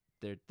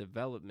their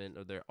development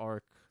or their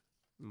arc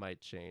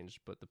might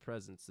change, but the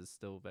presence is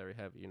still very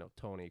heavy.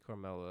 Tony,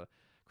 Carmela,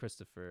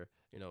 Christopher,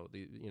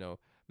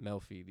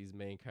 Melfi, these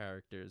main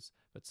characters.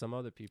 But some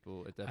other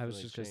people, it I was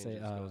definitely just gonna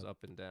changes, say, goes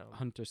up and down.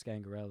 Hunter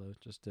Scangarello,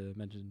 just to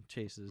mention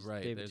Chase's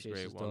Right, David there's a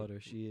great Chase's one. daughter.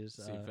 She is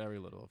See very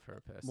little of her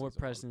past. more season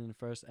one. present in the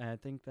first, and I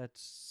think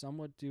that's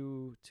somewhat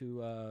due to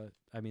her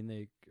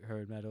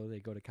and Meadow, they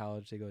go to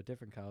college, they go to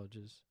different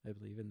colleges, I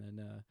believe,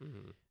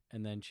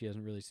 and then she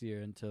doesn't really see her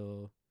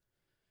until,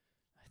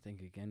 I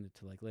think, again,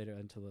 until like later,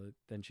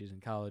 then she's in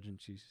college, and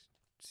she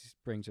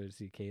brings her to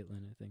see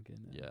Caitlin, I think.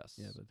 And Yes.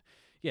 yeah, but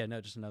yeah, no,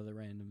 just another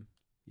random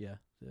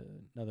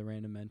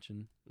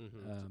mention.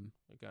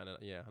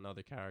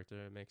 Another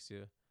character. It makes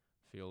you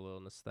feel a little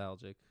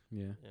nostalgic.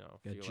 Yeah,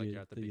 Feel Got like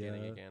you're at the the,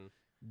 beginning again.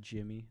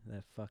 Jimmy,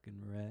 that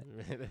fucking rat.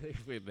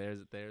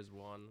 There's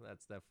one.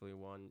 That's definitely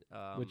one.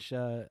 Which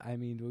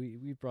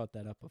we brought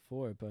that up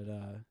before, but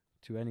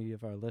to any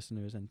of our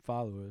listeners and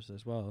followers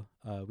as well,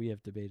 we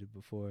have debated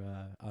before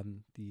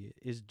on the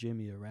is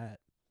Jimmy a rat?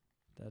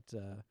 That's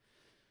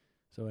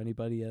so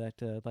anybody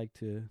that like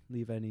to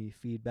leave any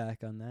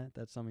feedback on that,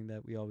 that's something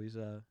that we always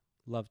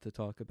love to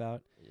talk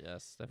about.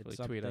 Yes, definitely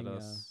tweet at something,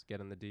 us,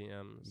 get in the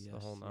DMs, the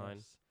whole nine.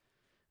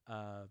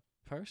 Yes.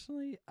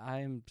 Personally,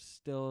 I'm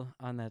still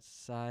on that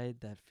side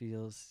that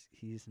feels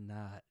he's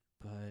not,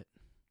 but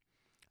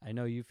I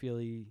know you feel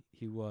he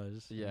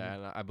was. Yeah,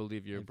 and I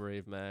believe you're a I've-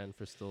 brave man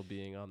for still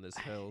being on this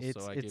hill.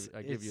 It's- So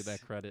I give you that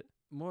it's credit.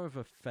 More of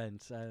a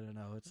fence. I don't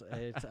know. It's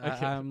Okay,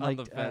 I'm on like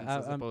the fence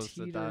as I'm opposed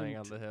to dying teetering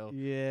on the hill.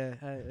 Yeah,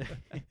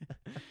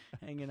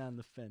 hanging on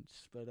the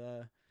fence. But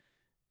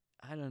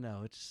I don't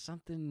know. It's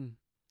something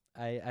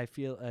I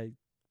feel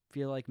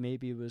like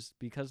maybe it was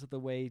because of the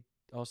way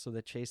also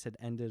that Chase had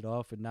ended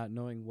off with not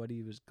knowing what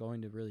he was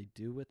going to really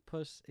do with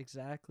Puss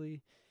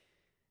exactly.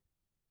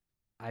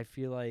 I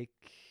feel like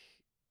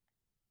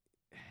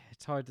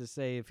it's hard to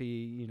say if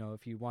he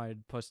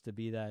wanted Puss to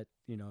be that,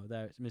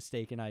 that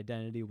mistaken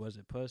identity. Was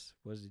it Puss?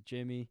 Was it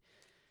Jimmy?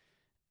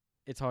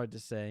 It's hard to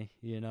say.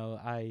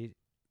 I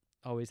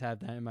always have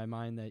that in my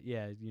mind that,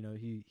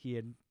 he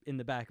had in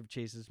the back of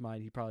Chase's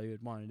mind, he probably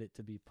would wanted it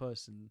to be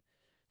Puss, and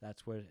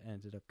that's what it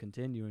ended up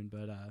continuing.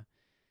 But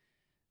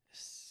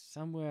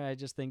somewhere I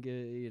just think,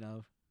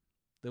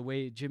 the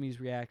way Jimmy's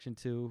reaction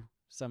to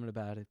something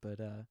about it. But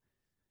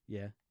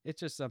yeah, it's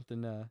just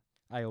something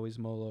I always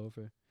mull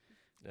over.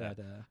 Yeah.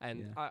 That,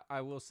 And yeah. I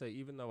will say,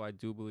 even though I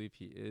do believe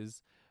he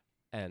is,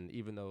 and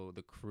even though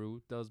the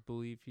crew does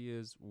believe he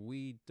is,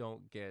 we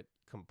don't get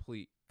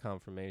complete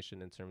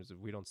confirmation in terms of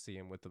we don't see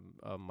him with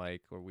a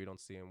mic, or we don't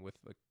see him with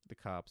the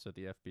cops or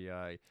the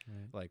FBI,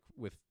 Right. like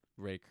with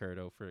Ray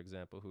Curto, for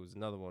example, who's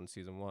another one.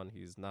 Season 1,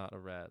 he's not a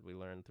rat. We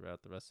learn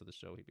throughout the rest of the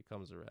show he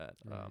becomes a rat.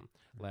 Right.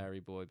 Larry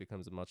Boy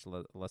becomes a much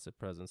lesser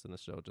presence in the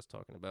show, just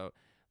talking about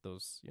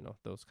those,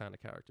 those kind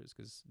of characters,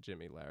 because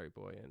Jimmy, Larry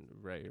Boy, and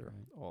Ray are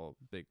Right. all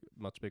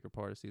much bigger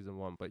part of season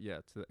 1. But yeah,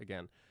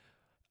 again,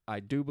 I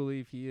do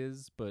believe he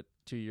is, but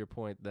to your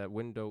point, that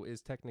window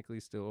is technically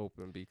still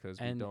open because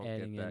we And don't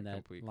adding get in that that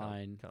complete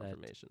line that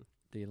confirmation.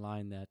 The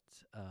line that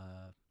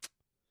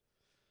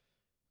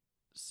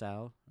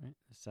Sal, right?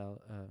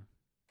 Sal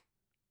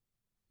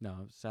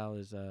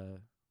is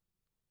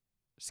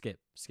Skip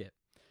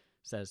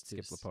says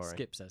to Skip Lipari.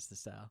 Skip says to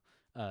Sal,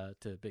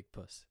 to Big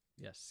Puss.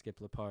 Yes, Skip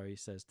Lipari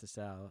says to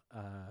Sal,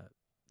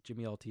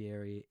 Jimmy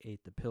Altieri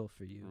ate the pill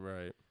for you.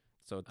 Right.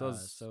 So it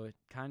does. So it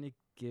kind of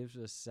gives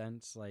a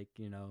sense like,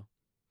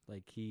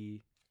 like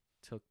he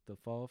took the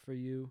fall for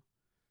you.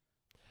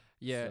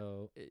 Yeah,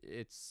 So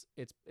it's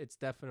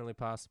definitely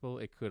possible.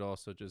 It could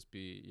also just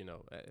be,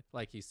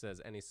 like he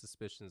says, any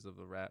suspicions of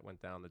the rat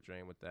went down the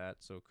drain with that.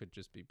 So it could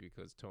just be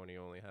because Tony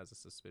only has a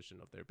suspicion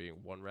of there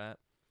being one rat.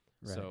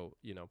 right. So,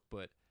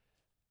 but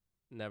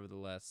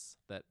nevertheless,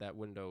 that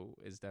window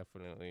is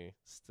definitely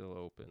still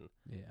open.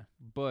 Yeah.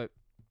 But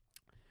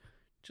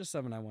Just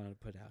something I wanted to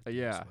put out there.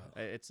 yeah, as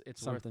well. it's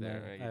Something worth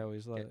that there. I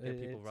always love.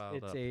 get people riled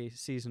It's up. a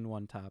season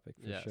 1 topic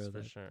for Yes, sure. for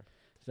that, sure.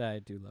 that I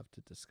do love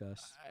to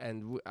discuss.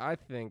 And I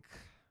think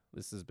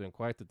this has been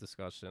quite the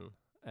discussion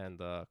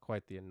and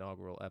quite the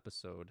inaugural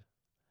episode.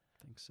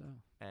 I think so.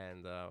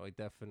 And we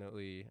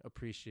definitely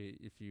appreciate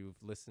if you've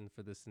listened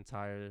for this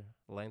entire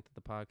length of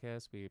the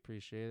podcast. We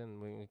appreciate it, and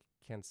we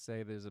can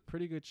say there's a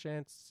pretty good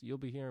chance you'll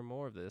be hearing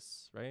more of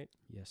this, right?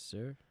 Yes,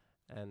 sir.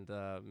 And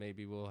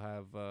maybe we'll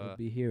have You'll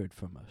be hearing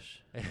from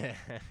us.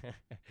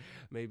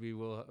 maybe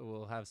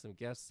we'll have some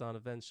guests on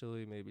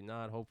eventually. Maybe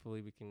not.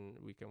 Hopefully we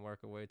can work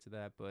our way to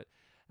that. But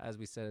as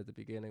we said at the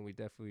beginning, we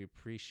definitely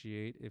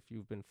appreciate if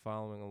you've been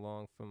following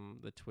along from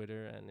the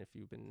Twitter, and if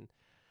you've been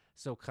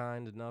so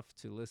kind enough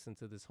to listen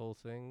to this whole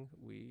thing.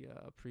 We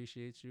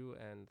appreciate you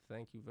and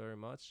thank you very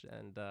much.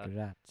 And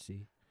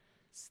Grazie.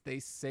 stay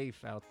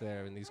safe out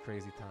there in these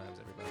crazy times,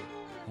 everybody.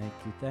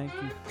 Thank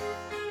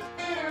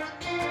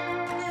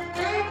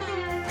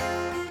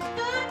you.